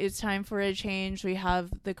 Oh, it's time for a change. We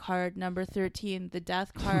have the card number 13, the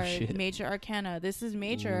death card, shit. Major Arcana. This is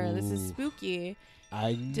major. This is Ooh. spooky.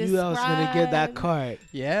 I knew I was gonna get that Describe- card.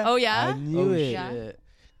 Yeah. Oh, yeah? I knew it. Yeah. Shit.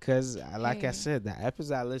 Cause like I Hey. said, the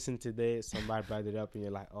episode I listened today, somebody brought it up, and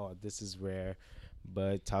you're like, "Oh, this is rare,"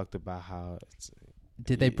 but talked about how it's.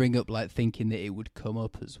 Did they bring up like thinking that it would come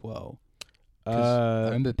up as well? 'Cause I Uh,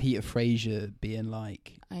 remember Peter Fraser being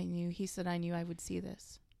like, He said I knew I would see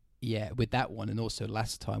this. yeah, with that one, and also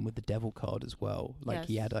last time with the Devil card as well. Like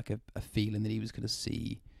he Yes. had like a feeling that he was going to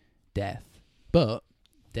see death, but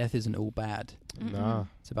death isn't all bad. nah.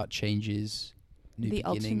 It's about changes, new The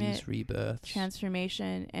beginnings, ultimate rebirths.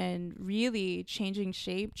 Transformation and really changing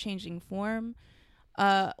shape, changing form.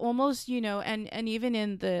 Almost, and even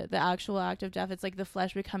in the actual act of death, it's like the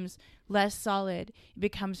flesh becomes less solid, it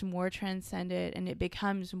becomes more transcendent, and it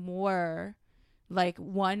becomes more like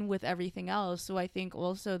one with everything else. So I think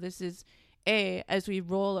also this is as we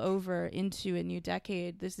roll over into a new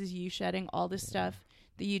decade, this is you shedding all the stuff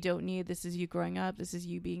that you don't need. This is you growing up. This is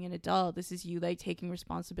you being an adult. This is you like taking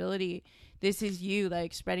responsibility. This is you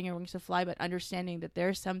like spreading your wings to fly, but understanding that there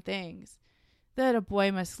are some things that a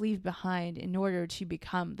boy must leave behind in order to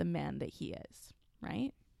become the man that he is,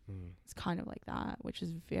 right? Mm. It's kind of like that, which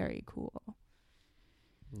is very cool.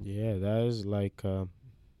 Yeah, that is like,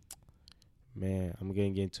 man, I'm gonna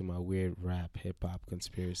get into my weird rap hip hop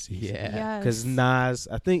conspiracies. Yeah. Yes. Because Nas,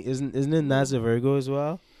 I think isn't it Nas a Virgo as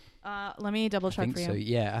well? Let me double I check think for you. so.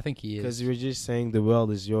 Yeah, I think he Because is. you were just saying the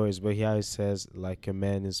world is yours, but he always says like a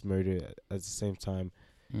man is murdered at the same time.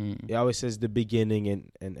 Mm. He always says the beginning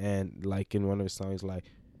and end. Like in one of his songs, like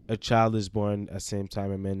a child is born at the same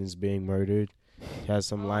time a man is being murdered. He has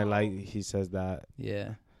some line like he says that.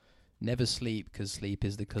 Yeah. Never sleep because sleep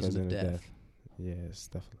is the cousin of death. Yeah,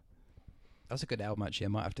 stuff. That's a good album actually. I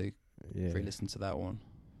might have to Yeah, re-listen to that one.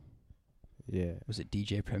 yeah. Was it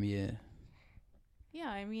DJ Premier? Yeah,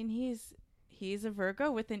 I mean he's a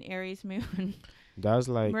Virgo with an Aries moon, That was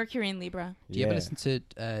like Mercury in Libra. Do you ever listen to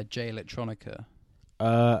J Electronica?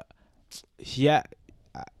 Yeah,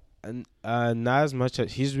 not as much.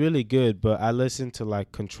 He's really good, but I listen to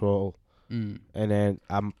like Control, Mm. and then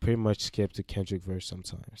I'm pretty much skipped to Kendrick verse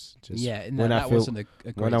sometimes. Just Yeah, and when that I feel wasn't a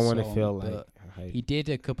great when I want to song, feel but like hype. he did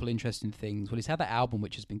a couple interesting things. Well, he's had that album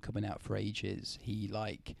which has been coming out for ages. He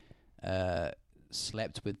like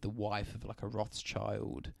slept with the wife of like a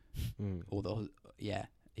Rothschild, Mm. or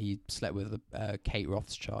he slept with Kate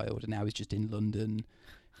Rothschild, and now he's just in London,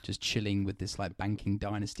 just chilling with this like banking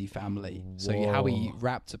dynasty family. So how he Whoa.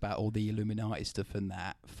 rapped about all the Illuminati stuff and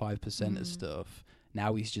that 5% of Mm. stuff.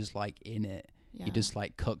 Now he's just like in it. Yeah. He just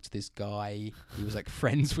like cucked this guy. He was like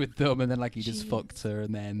friends with them, and then like he just Jeez. fucked her,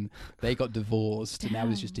 and then they got divorced, and now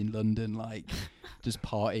he's just Damn. in London, like just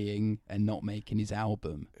partying and not making his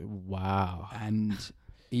album. Wow. And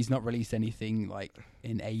he's not released anything like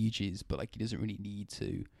in ages, but like he doesn't really need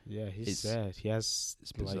to. Yeah, he It's- said he has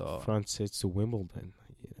it's bizarre. like front seats to Wimbledon.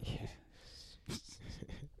 Yeah.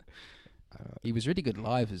 He was really good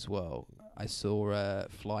live as well. I saw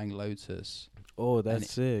Flying Lotus, Oh,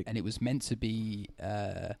 that's sick. and it was meant to be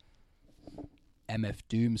MF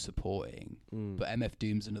Doom supporting. Mm. But MF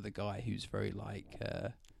Doom's another guy who's very like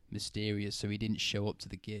mysterious, so he didn't show up to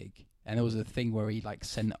the gig. And there was a thing where he like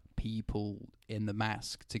sent people in the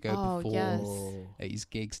mask to go Oh, before yes. his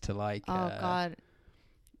gigs to like Oh God.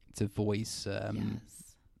 to voice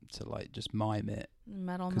Yes. to like just mime it,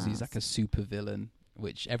 Metal because he's like a mask. super villain,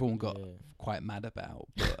 which everyone got Yeah. quite mad about.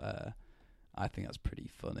 But I think that's pretty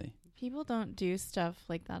funny. People don't do stuff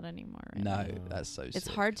like that anymore. Really. No, No. that's so It's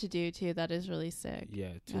sick. hard to do too. That is really sick.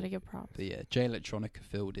 Yeah, Gotta give props. But yeah, J Electronica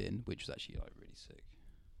filled in, which was actually like really sick.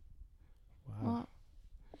 Wow.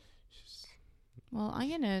 Well, I'm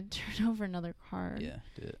gonna turn over another card. Yeah,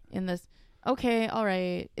 do it. In this. Okay, all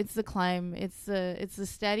right. It's the climb. It's the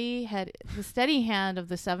steady steady hand of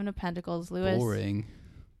the Seven of Pentacles. Lewis, Boring.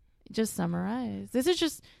 just summarize. This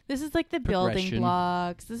is like the building Progression.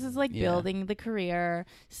 blocks. This is like Yeah. building the career.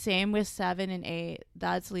 Same with 7 and 8.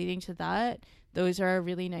 That's leading to that. Those are a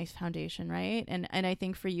really nice foundation, right? And I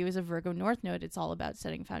think for you as a Virgo North Node, it's all about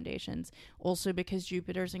setting foundations. Also because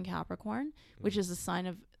Jupiter's in Capricorn, which is a sign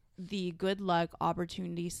of the good luck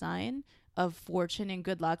opportunity sign of fortune and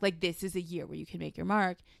good luck. Like this is a year where you can make your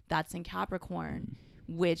mark. That's in Capricorn,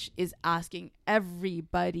 which is asking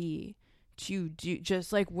everybody to do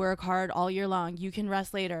just like work hard all year long. You can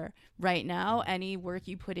rest later. Right now, any work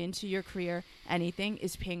you put into your career, anything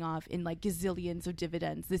is paying off in like gazillions of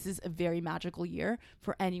dividends. This is a very magical year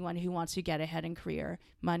for anyone who wants to get ahead in career,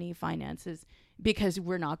 money, finances, because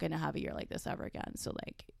we're not going to have a year like this ever again. So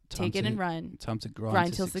like take it and run. Time to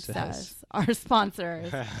grind till to success. Our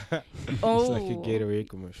sponsors. It's Oh, like a Gatorade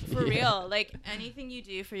commercial. for real. Like anything you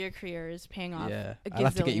do for your career is paying off. Yeah, a I'll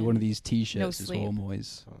have to get you one of gazillion. these T-shirts No as sleep. well,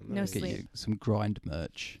 Moise. Oh, No nice. Get sleep. you some grind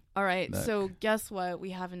merch. All right, Look. so guess what? We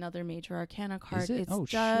have another major arcana card. it? It's Oh,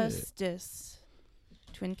 shit. Justice.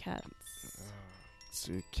 Twin cats.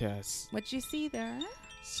 Two cats. What you see there?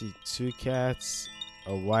 See, two cats,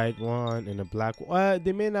 a white one and a black one.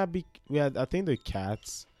 They may not be. I think they're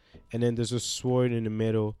cats. And then there's a sword in the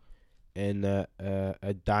middle, and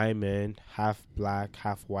a diamond, half black,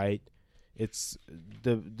 half white. It's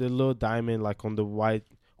the little diamond, like on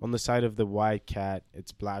the side of the white cat,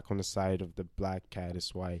 it's black. On the side of the black cat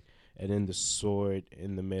is white, and then the sword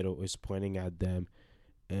in the middle is pointing at them.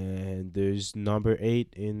 And there's number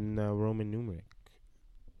 8 in Roman numeric.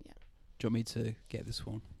 Do you want me to get this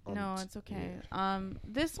one? No, it's okay.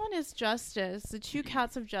 This one is Justice. The two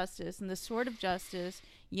cats of justice and the sword of justice.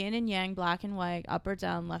 Yin and yang, black and white, up or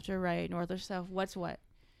down, left or right, north or south. What's what?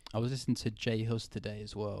 I was listening to Jay Huss today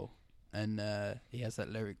as well, and he has that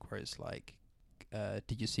lyric where it's like,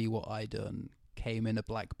 "Did you see what I done? Came in a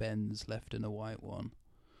black Benz, left in a white one."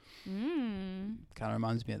 Kind of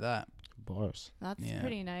reminds me of that. Bars. That's Yeah.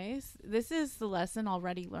 pretty nice. This is the lesson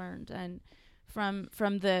already learned, and from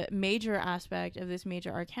the major aspect of this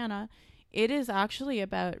major arcana, it is actually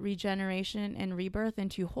about regeneration and rebirth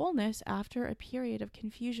into wholeness after a period of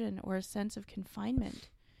confusion or a sense of confinement.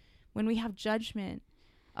 When we have judgment,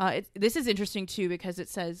 this is interesting too because it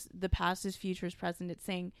says the past is future is present. It's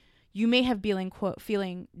saying you may have been quote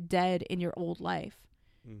feeling dead in your old life,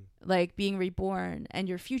 like being reborn, and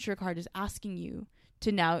your future card is asking you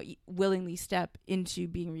to now willingly step into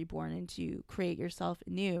being reborn and to create yourself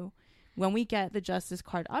anew. When we get the Justice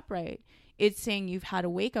card upright, it's saying you've had a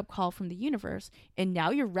wake-up call from the universe, and now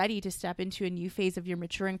you're ready to step into a new phase of your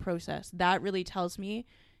maturing process. That really tells me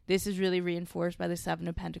this is really reinforced by the Seven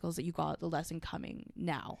of Pentacles that you got the lesson coming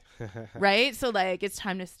now, right? So, like, it's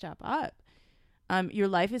time to step up. Your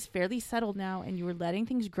life is fairly settled now, and you are letting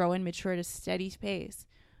things grow and mature at a steady pace.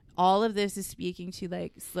 All of this is speaking to,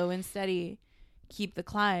 like, slow and steady, keep the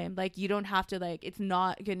climb. Like, you don't have to, like, it's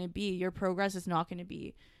not going to be, your progress is not going to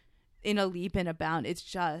be in a leap and a bound. It's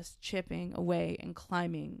just chipping away and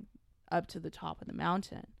climbing up to the top of the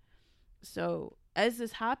mountain. So as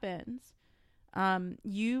this happens,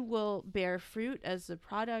 you will bear fruit as the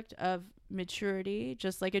product of maturity,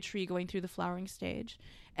 just like a tree going through the flowering stage.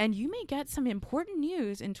 And you may get some important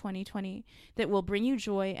news in 2020 that will bring you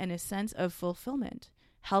joy and a sense of fulfillment.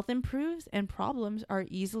 Health improves and problems are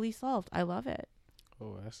easily solved. I love it.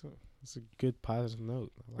 Oh, that's a good positive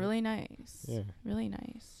note. I like Really it. nice. Yeah. Really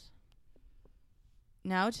nice.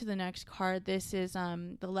 Now to the next card. This is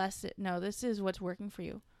the lesson. No, this is what's working for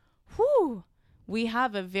you. Whew. We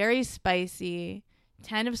have a very spicy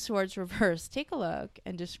 10 of Swords reverse. Take a look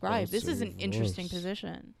and describe. Oh, This is an reverse. interesting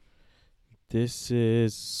position. This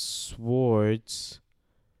is swords.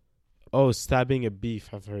 Oh, stabbing a beef.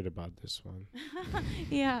 I've heard about this one.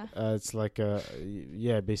 Yeah. It's like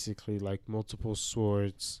basically like multiple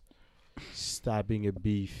swords stabbing a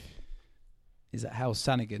beef. Is that how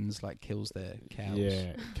Sanigans like kills their cows?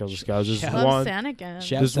 Yeah, kills the cows. There's Shout- Love one. Sanigan.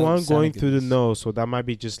 Shout- There's out one going through the Sanigans. nose, so that might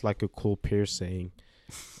be just like a cool piercing.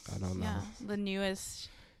 I don't know. Yeah, the newest.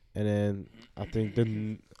 And then I think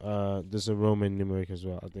there's a Roman numeric as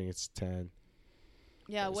well. I think it's 10.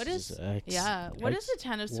 Yeah, what This is X. what does X. the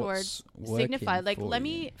 10 of Swords What's signify? working Like, for let you?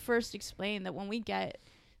 me first explain that when we get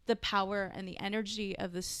the power and the energy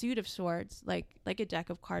of the suit of swords, like a deck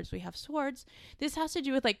of cards, we have swords. This has to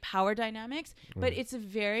do with like power dynamics, but Right. it's a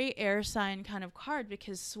very air sign kind of card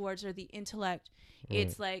because swords are the intellect.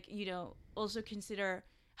 It's like, also consider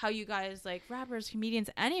how you guys, like rappers, comedians,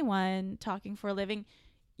 anyone talking for a living,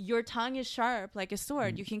 your tongue is sharp like a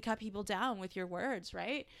sword. You can cut people down with your words,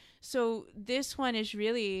 right? So this one is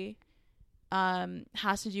really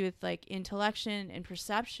has to do with like intellection and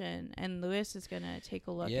perception, and Lewis is gonna take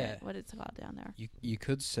a look Yeah. at what it's got down there. You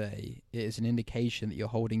could say it is an indication that you're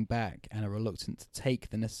holding back and are reluctant to take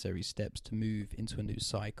the necessary steps to move into a new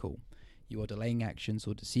cycle. You are delaying actions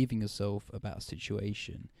or deceiving yourself about a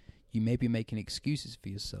situation. You may be making excuses for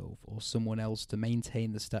yourself or someone else to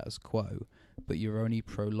maintain the status quo, but you're only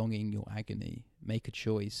prolonging your agony. Make a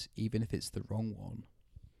choice, even if it's the wrong one.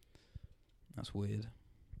 That's weird.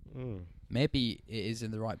 Maybe it is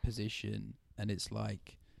in the right position and it's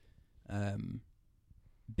like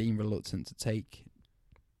being reluctant to take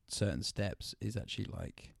certain steps is actually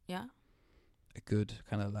like Yeah. a good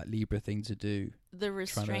kind of like Libra thing to do. The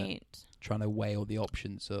restraint. Trying to weigh all the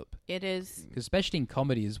options up. It is. 'Cause especially in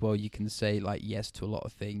comedy as well, you can say like yes to a lot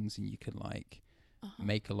of things, and you can like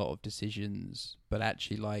make a lot of decisions. But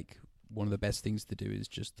actually, like one of the best things to do is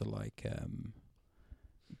just to like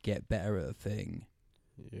get better at a thing.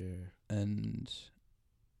 Yeah. And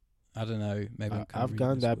I don't know. Maybe I've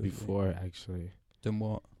done that before, actually. Done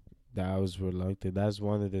what? That I was reluctant. That's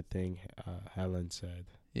one of the things Helen said.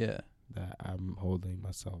 Yeah. That I'm holding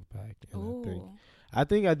myself back. And Ooh. I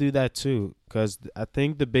think I do that too. Because I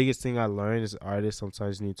think the biggest thing I learned is artists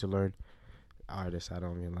sometimes need to learn. Artists, I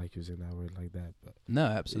don't even like using that word like that. But No,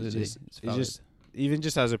 absolutely. It's just even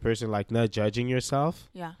just as a person, like not judging yourself.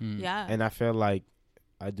 Yeah. Mm. Yeah. And I feel like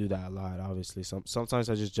I do that a lot, obviously. Sometimes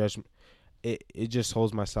I just judge. It just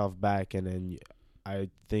holds myself back, and then I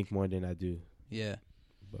think more than I do. Yeah.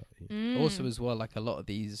 But Also, as well, like a lot of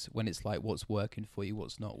these, when it's like what's working for you,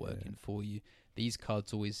 what's not working for you, these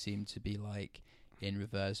cards always seem to be like in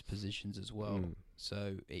reverse positions as well.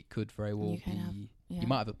 So it could very well be. You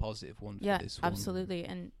might have a positive one for this one. Absolutely.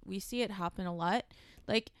 And we see it happen a lot.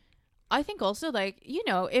 Like, I think also, like, you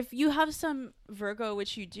know, if you have some Virgo,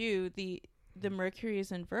 which you do, the Mercury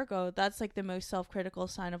is in Virgo, that's like the most self-critical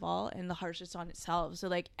sign of all and the harshest on itself. So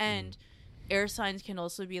like, and air signs can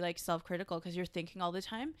also be like self-critical because you're thinking all the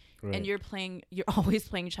time, and you're always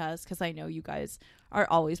playing chess, because I know you guys are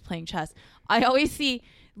always playing chess. I always see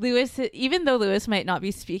Lewis, even though Lewis might not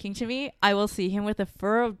be speaking to me, I will see him with a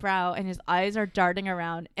furrowed brow and his eyes are darting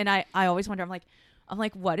around, and I always wonder, I'm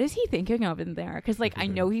like, what is he thinking of in there? Because like I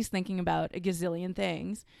know he's thinking about a gazillion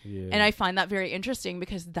things, and I find that very interesting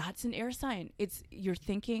because that's an air sign. It's you're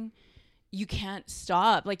thinking, you can't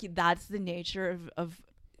stop. Like that's the nature of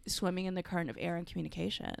swimming in the current of air and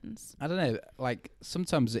communications. I don't know. Like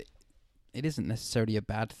sometimes it isn't necessarily a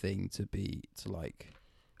bad thing to like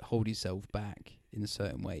hold yourself back in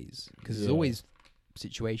certain ways, because there's always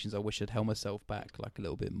situations I wish I'd held myself back like a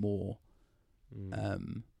little bit more.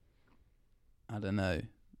 I don't know.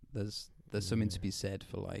 There's something to be said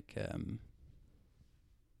for like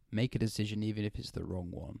make a decision even if it's the wrong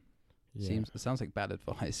one. It sounds like bad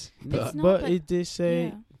advice, but they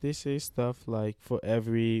say stuff like for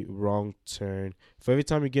every wrong turn, for every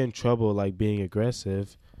time you get in trouble, like being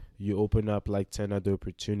aggressive, you open up like 10 other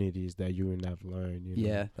opportunities that you wouldn't have learned. You know?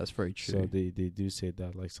 Yeah, that's very true. So they do say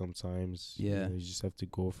that like sometimes you just have to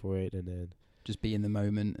go for it and then just be in the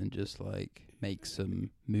moment and just like make some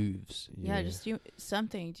moves. Yeah, just do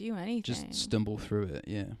something, do anything. Just stumble through it.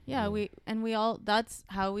 Yeah. We all, that's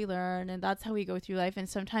how we learn and that's how we go through life. And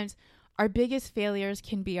sometimes our biggest failures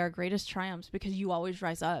can be our greatest triumphs because you always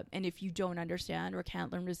rise up. And if you don't understand or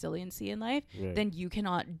can't learn resiliency in life, then you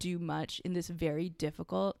cannot do much in this very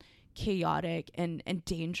difficult, chaotic, and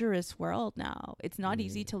dangerous world now. It's not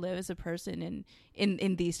easy to live as a person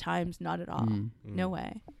in these times. Not at all. No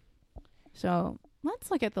way. So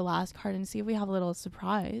let's look at the last card and see if we have a little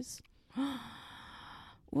surprise.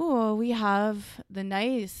 Ooh, we have the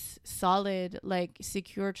nice, solid, like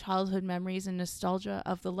secure childhood memories and nostalgia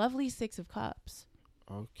of the lovely Six of Cups.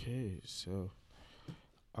 Okay, so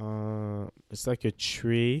it's like a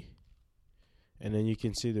tree, and then you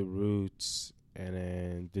can see the roots, and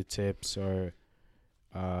then the tips are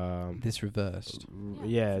this reversed.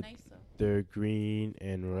 Nice, they're green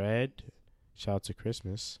and red. Shout out to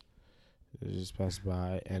Christmas. They just passed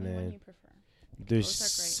by, and then there's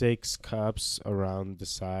 6 cups around the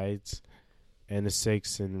sides, and the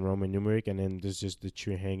 6 in Roman numeric, and then there's just the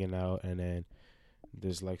tree hanging out, and then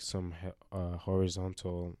there's like some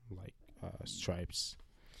horizontal like stripes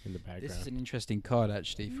in the background. This is an interesting card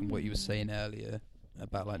actually, from what you were saying earlier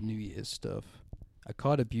about like New Year's stuff. A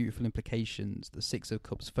card of beautiful implications. The 6 of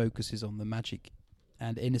Cups focuses on the magic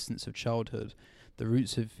and innocence of childhood. The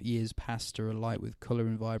roots of years past are alight with colour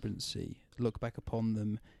and vibrancy. Look back upon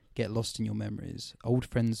them, get lost in your memories. Old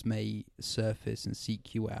friends may surface and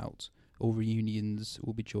seek you out. All reunions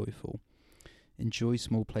will be joyful. Enjoy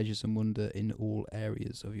small pleasures and wonder in all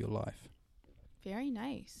areas of your life. Very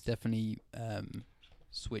nice. Definitely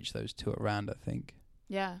switch those two around, I think.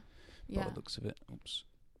 Yeah. By the looks of it. Oops.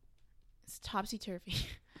 It's topsy-turvy.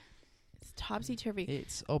 It's topsy-turvy.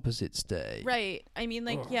 It's opposites day. Right. I mean,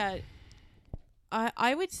 like,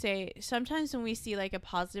 I would say sometimes when we see like a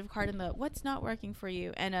positive card in the what's not working for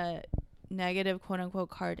you and a negative quote unquote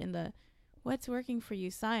card in the what's working for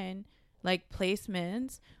you sign, like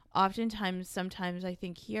placements, sometimes I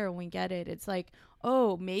think here when we get it, it's like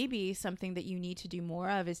oh, maybe something that you need to do more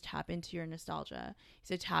of is tap into your nostalgia,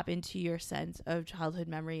 so tap into your sense of childhood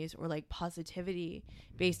memories or like positivity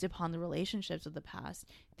based upon the relationships of the past.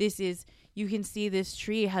 You can see this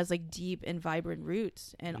tree has like deep and vibrant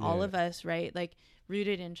roots, and all of us, right, like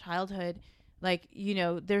rooted in childhood, like, you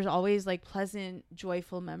know, there's always like pleasant,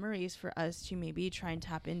 joyful memories for us to maybe try and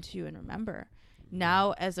tap into and remember.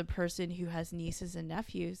 Now, as a person who has nieces and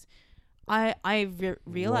nephews, I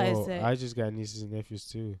realized that I just got nieces and nephews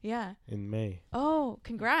too. Yeah. In May. Oh,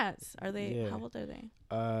 congrats! Are they? Yeah. How old are they?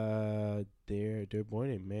 They're born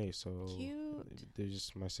in May, so Cute. they're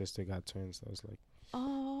just, my sister got twins. So I was like,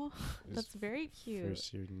 Oh, it's that's very cute.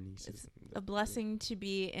 first year nieces. It's a blessing to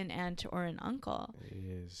be an aunt or an uncle. It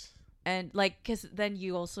is. And like, because then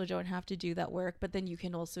you also don't have to do that work, but then you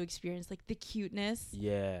can also experience like the cuteness.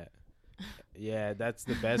 Yeah. Yeah, that's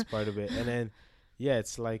the best part of it. And then, yeah,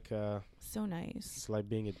 it's like So nice. it's like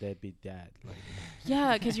being a deadbeat dad. Like,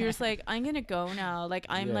 Yeah, because you're just like, I'm gonna go now. Like,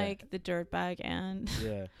 I'm Yeah. like the dirtbag aunt.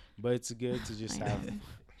 yeah, but it's good to just I have. am.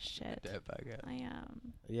 Shit. Dirtbag out. I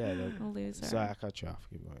am Yeah, like, a loser. so I cut you off.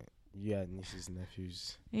 Keep going. You had nieces and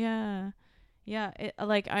nephews. Yeah. Yeah.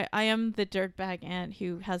 Like, I am the dirtbag aunt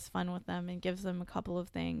who has fun with them and gives them a couple of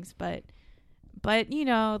things. But, you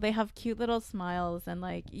know, they have cute little smiles. And,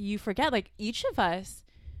 like, you forget, like, each of us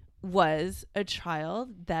was a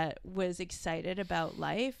child that was excited about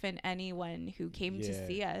life. And anyone who came to Yeah.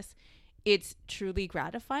 see us, it's truly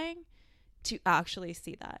gratifying to actually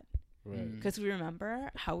see that. Right. Because we remember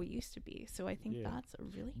how we used to be. So I think Yeah. that's a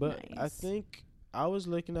really But nice. I think I was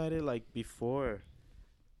looking at it like before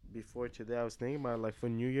today. I was thinking about like for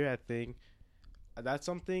New Year. I think that's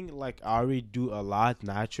something like I already do a lot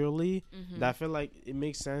naturally. Mhm. That I feel like it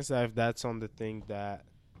makes sense that if that's on the thing that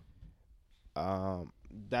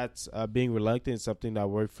that's being reluctant is something that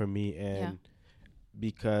worked for me, and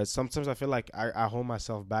because sometimes I feel like I hold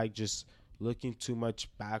myself back just looking too much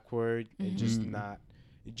backward and just Mhm. not.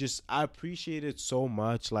 Just I appreciate it so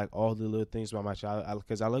much, like all the little things about my child,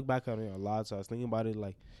 because I look back on it a lot. So I was thinking about it,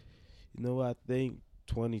 like, you know what, I think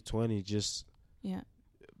 2020 just Yeah.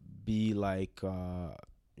 be like,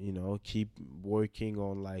 you know, keep working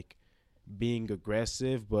on like being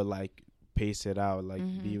aggressive, but like pace it out, like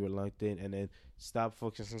be Mhm. reluctant, and then stop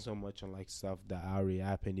focusing so much on like stuff that already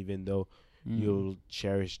happened. Even though Mm.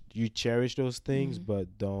 you cherish those things, Mhm.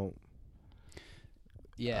 but don't.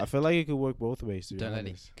 Yeah. I feel like it could work both ways. To be Don't let it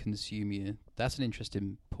honest. consume you. That's an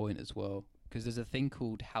interesting point as well, because there's a thing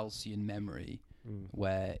called halcyon memory,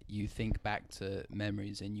 where you think back to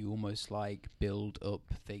memories and you almost like build up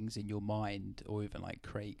things in your mind, or even like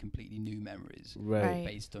create completely new memories Right.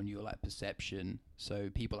 based on your like perception. So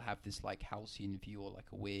people have this like halcyon view, or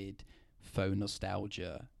like a weird faux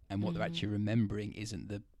nostalgia, and what they're Mhm. actually remembering isn't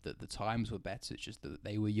that the times were better. It's just that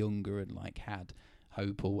they were younger and like had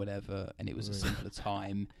hope or whatever, and it was a Right. simpler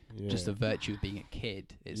time. Yeah. Just the virtue of being a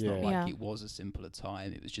kid. It's not Yeah. like Yeah. it was a simpler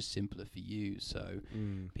time. It was just simpler for you. So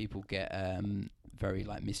Mm. people get very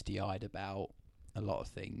like misty-eyed about a lot of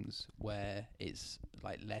things, where it's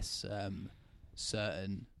like less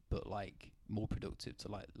certain, but like more productive to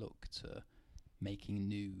like look to making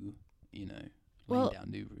new, you know, laying Well-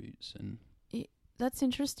 down new routes. And That's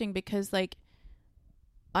interesting because like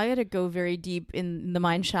I had to go very deep in the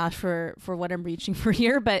mine shaft for what I'm reaching for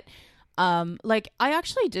here, but like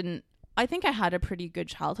I think I had a pretty good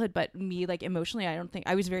childhood, but me like emotionally I don't think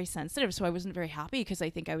I was very sensitive, so I wasn't very happy because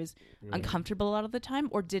I think I was Right. uncomfortable a lot of the time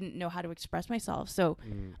or didn't know how to express myself. So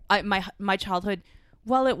Mm. my childhood,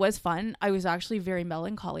 while it was fun, I was actually very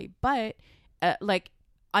melancholy, but like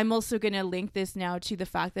I'm also going to link this now to the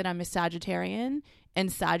fact that I'm a Sagittarian, and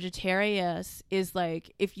Sagittarius is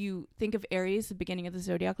like, if you think of Aries, the beginning of the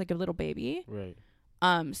zodiac, like a little baby, Right.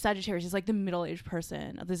 Sagittarius is like the middle-aged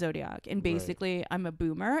person of the zodiac, and basically I'm a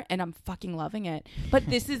boomer and I'm fucking loving it. But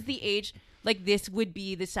this is the age, like this would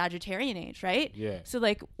be the Sagittarian age, right? Yeah. So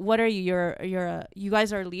like, what are you? You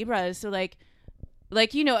guys are Libras, so like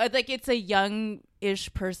you know, like it's a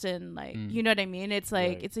young-ish person, like you know what I mean? It's like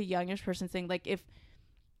Right. it's a youngish person thing. Like if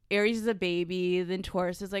Aries is a baby, then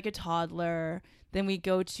Taurus is like a toddler. Then we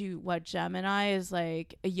go to what Gemini is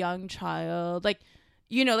like a young child, like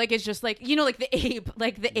you know, like it's just like you know, like the ape,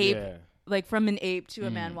 Yeah. like from an ape to a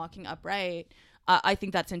man walking upright. I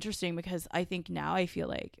think that's interesting because I think now I feel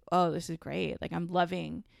like, oh, this is great. Like I'm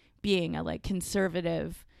loving being a like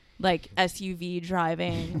conservative, like SUV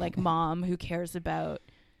driving like mom who cares about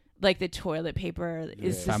like the toilet paper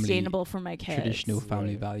is Yeah. sustainable for my kids. traditional family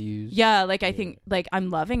Right. values. Yeah, like I Yeah. think like I'm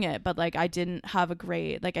loving it, but like I didn't have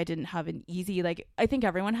an easy, like I think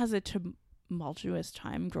everyone has a tumultuous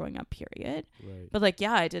time growing up, period. Right. But like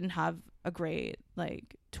yeah, I didn't have a great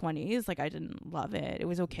like 20s, like I didn't love it. It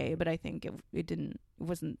was okay, but I think it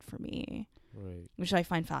wasn't for me. Right. Which I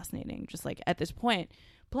find fascinating, just like at this point.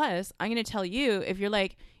 Plus, I'm going to tell you, if you're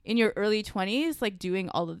like in your early 20s, like doing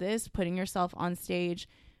all of this, putting yourself on stage,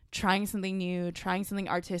 trying something new, trying something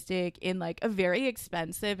artistic in like a very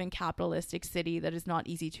expensive and capitalistic city that is not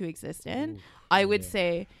easy to exist in, I would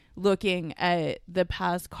say, looking at the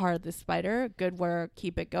past card, the spider, good work,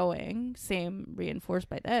 keep it going. Same reinforced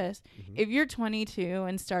by this. If you're 22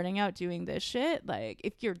 and starting out doing this shit, like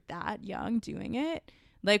if you're that young doing it,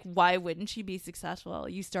 like why wouldn't you be successful?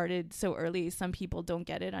 You started so early. Some people don't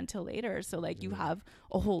get it until later. So like you have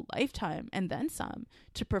a whole lifetime and then some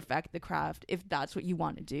to perfect the craft if that's what you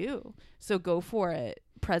want to do. So go for it.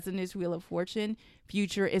 Present is Wheel of Fortune.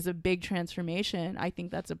 Future is a big transformation. I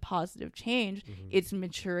think that's a positive change. It's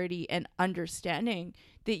maturity and understanding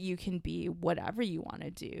that you can be whatever you want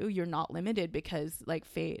to do. You're not limited because like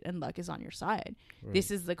fate and luck is on your side. Right.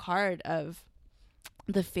 This is the card of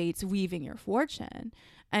the fates weaving your fortune.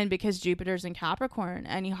 And because Jupiter's in Capricorn,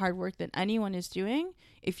 any hard work that anyone is doing,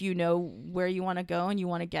 if you know where you want to go and you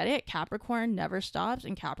want to get it, Capricorn never stops,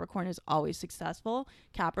 and Capricorn is always successful.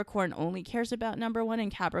 Capricorn only cares about number one,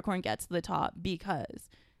 and Capricorn gets to the top because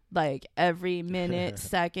like every minute,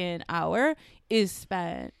 second, hour is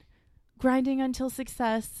spent grinding until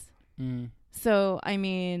success. So I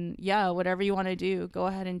mean, yeah, whatever you want to do, go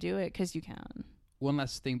ahead and do it because you can. One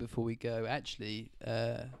last thing before we go. Actually,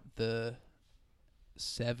 the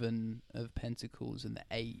 7 of Pentacles and the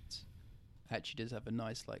 8 actually does have a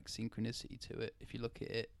nice like synchronicity to it. If you look at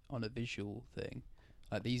it on a visual thing,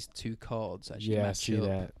 like these two cards actually match up.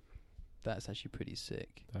 That. That's actually pretty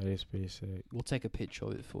sick. That is pretty sick. We'll take a picture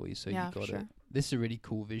of it for you, so yeah, you got sure. it. This is a really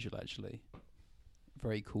cool visual, actually.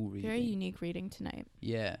 Very cool reading. Very unique reading tonight.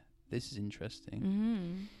 Yeah, this is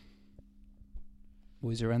interesting.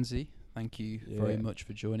 Moise Aranzi, thank you very much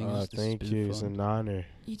for joining us. Thank you. It's an honor.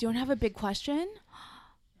 You don't have a big question?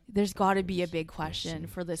 There's got to be a big question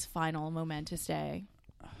for this final momentous day.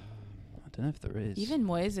 I don't know if there is. Even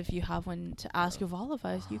Moise, if you have one to ask of all of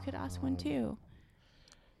us, you could ask one too.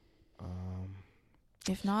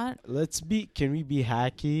 If not, can we be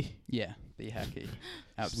hacky? Yeah, be hacky.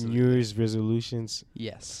 Absolutely. New Year's resolutions.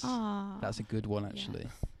 Yes. That's a good one, actually.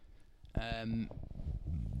 Yes.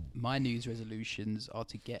 My New Year's resolutions are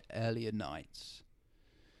to get earlier nights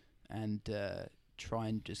and try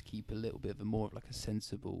and just keep a little bit of more of like a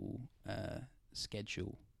sensible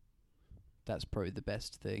schedule. That's probably the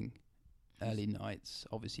best thing. Early nights,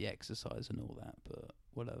 obviously exercise and all that, but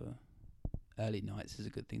whatever. Early nights is a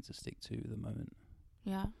good thing to stick to at the moment.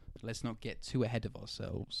 Yeah. Let's not get too ahead of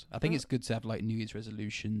ourselves. I think it's good to have like New Year's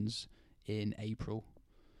resolutions in April.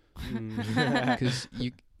 Because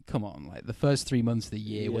come on, like the first 3 months of the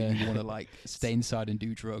year when you want to like stay inside and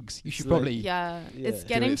do drugs, you should probably it's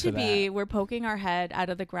getting to be we're poking our head out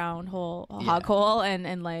of the hog hole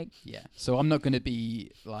and like so I'm not going to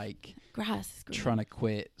be like grass trying to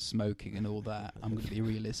quit smoking and all that. I'm going to be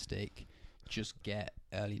realistic. Just get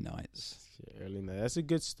early nights. Early night. That's a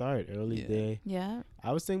good start. Early day. Yeah.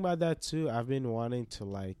 I was thinking about that too. I've been wanting to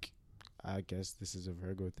like, I guess this is a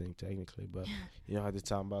Virgo thing technically, but you know how they're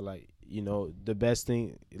talking about like, you know, the best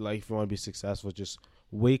thing, like if you want to be successful, just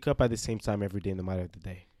wake up at the same time every day, no matter the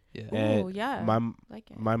day. Yeah. Oh yeah.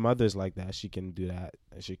 My mother's like that. She can do that.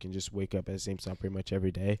 She can just wake up at the same time pretty much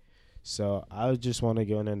every day. So I just want to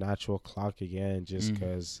go on a natural clock again, just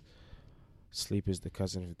because sleep is the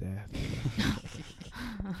cousin of death.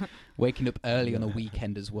 Waking up early on a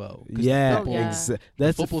weekend as well.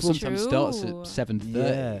 Football sometimes starts at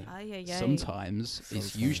 7:30. Yeah. Sometimes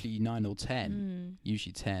it's usually 9 or 10.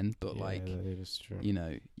 Usually 10, but like you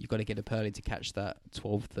know, you've got to get up early to catch that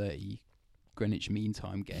 12:30 Greenwich Mean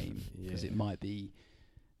Time game because it might be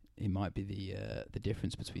the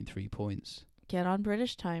difference between 3 points. Get on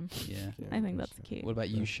British time. Yeah, I think that's the key. What about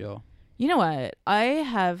you, Shaw? You know what? I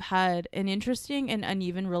have had an interesting and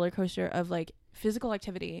uneven roller coaster of like physical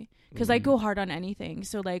activity because I go hard on anything.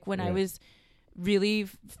 So like when I was really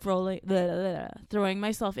throwing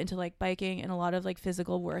myself into like biking and a lot of like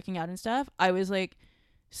physical working out and stuff, I was like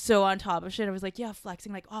so on top of shit. I was like,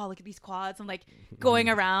 flexing like, oh, look at these quads. I'm like going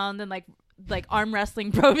around and like arm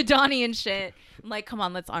wrestling Pro Vidani and shit. I'm like, come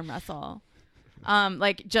on, let's arm wrestle.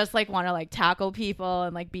 Like just like want to like tackle people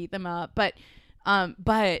and like beat them up. But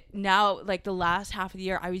now like the last half of the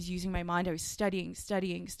year I was using my mind. I was studying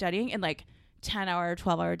and like 10-hour,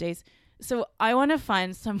 12-hour days. So I want to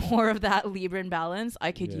find some more of that Libran balance.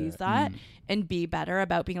 I could use that and be better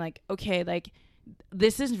about being like, okay, like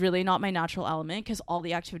this is really not my natural element because all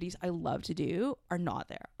the activities I love to do are not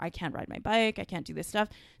there. I can't ride my bike. I can't do this stuff.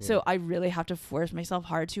 Yeah. So I really have to force myself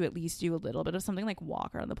hard to at least do a little bit of something like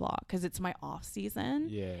walk around the block because it's my off season.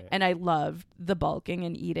 Yeah. And I love the bulking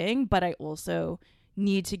and eating, but I also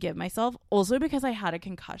need to give myself, also because I had a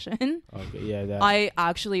concussion. Okay. Yeah. That. I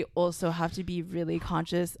actually also have to be really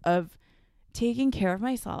conscious of taking care of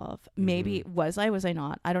myself. Maybe was I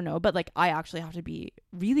not? I don't know. But like I actually have to be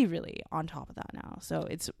really, really on top of that now. So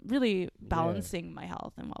it's really balancing my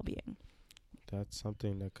health and well-being. That's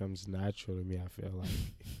something that comes natural to me, I feel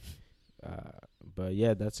like. But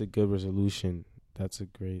yeah, that's a good resolution. That's a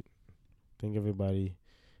great. I think everybody.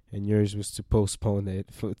 And yours was to postpone it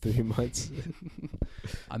for 3 months.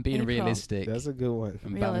 I'm being April. realistic. That's a good one.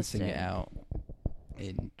 I'm balancing it Realistic. out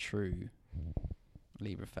in true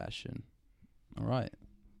Libra fashion. All right.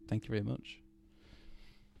 Thank you very much.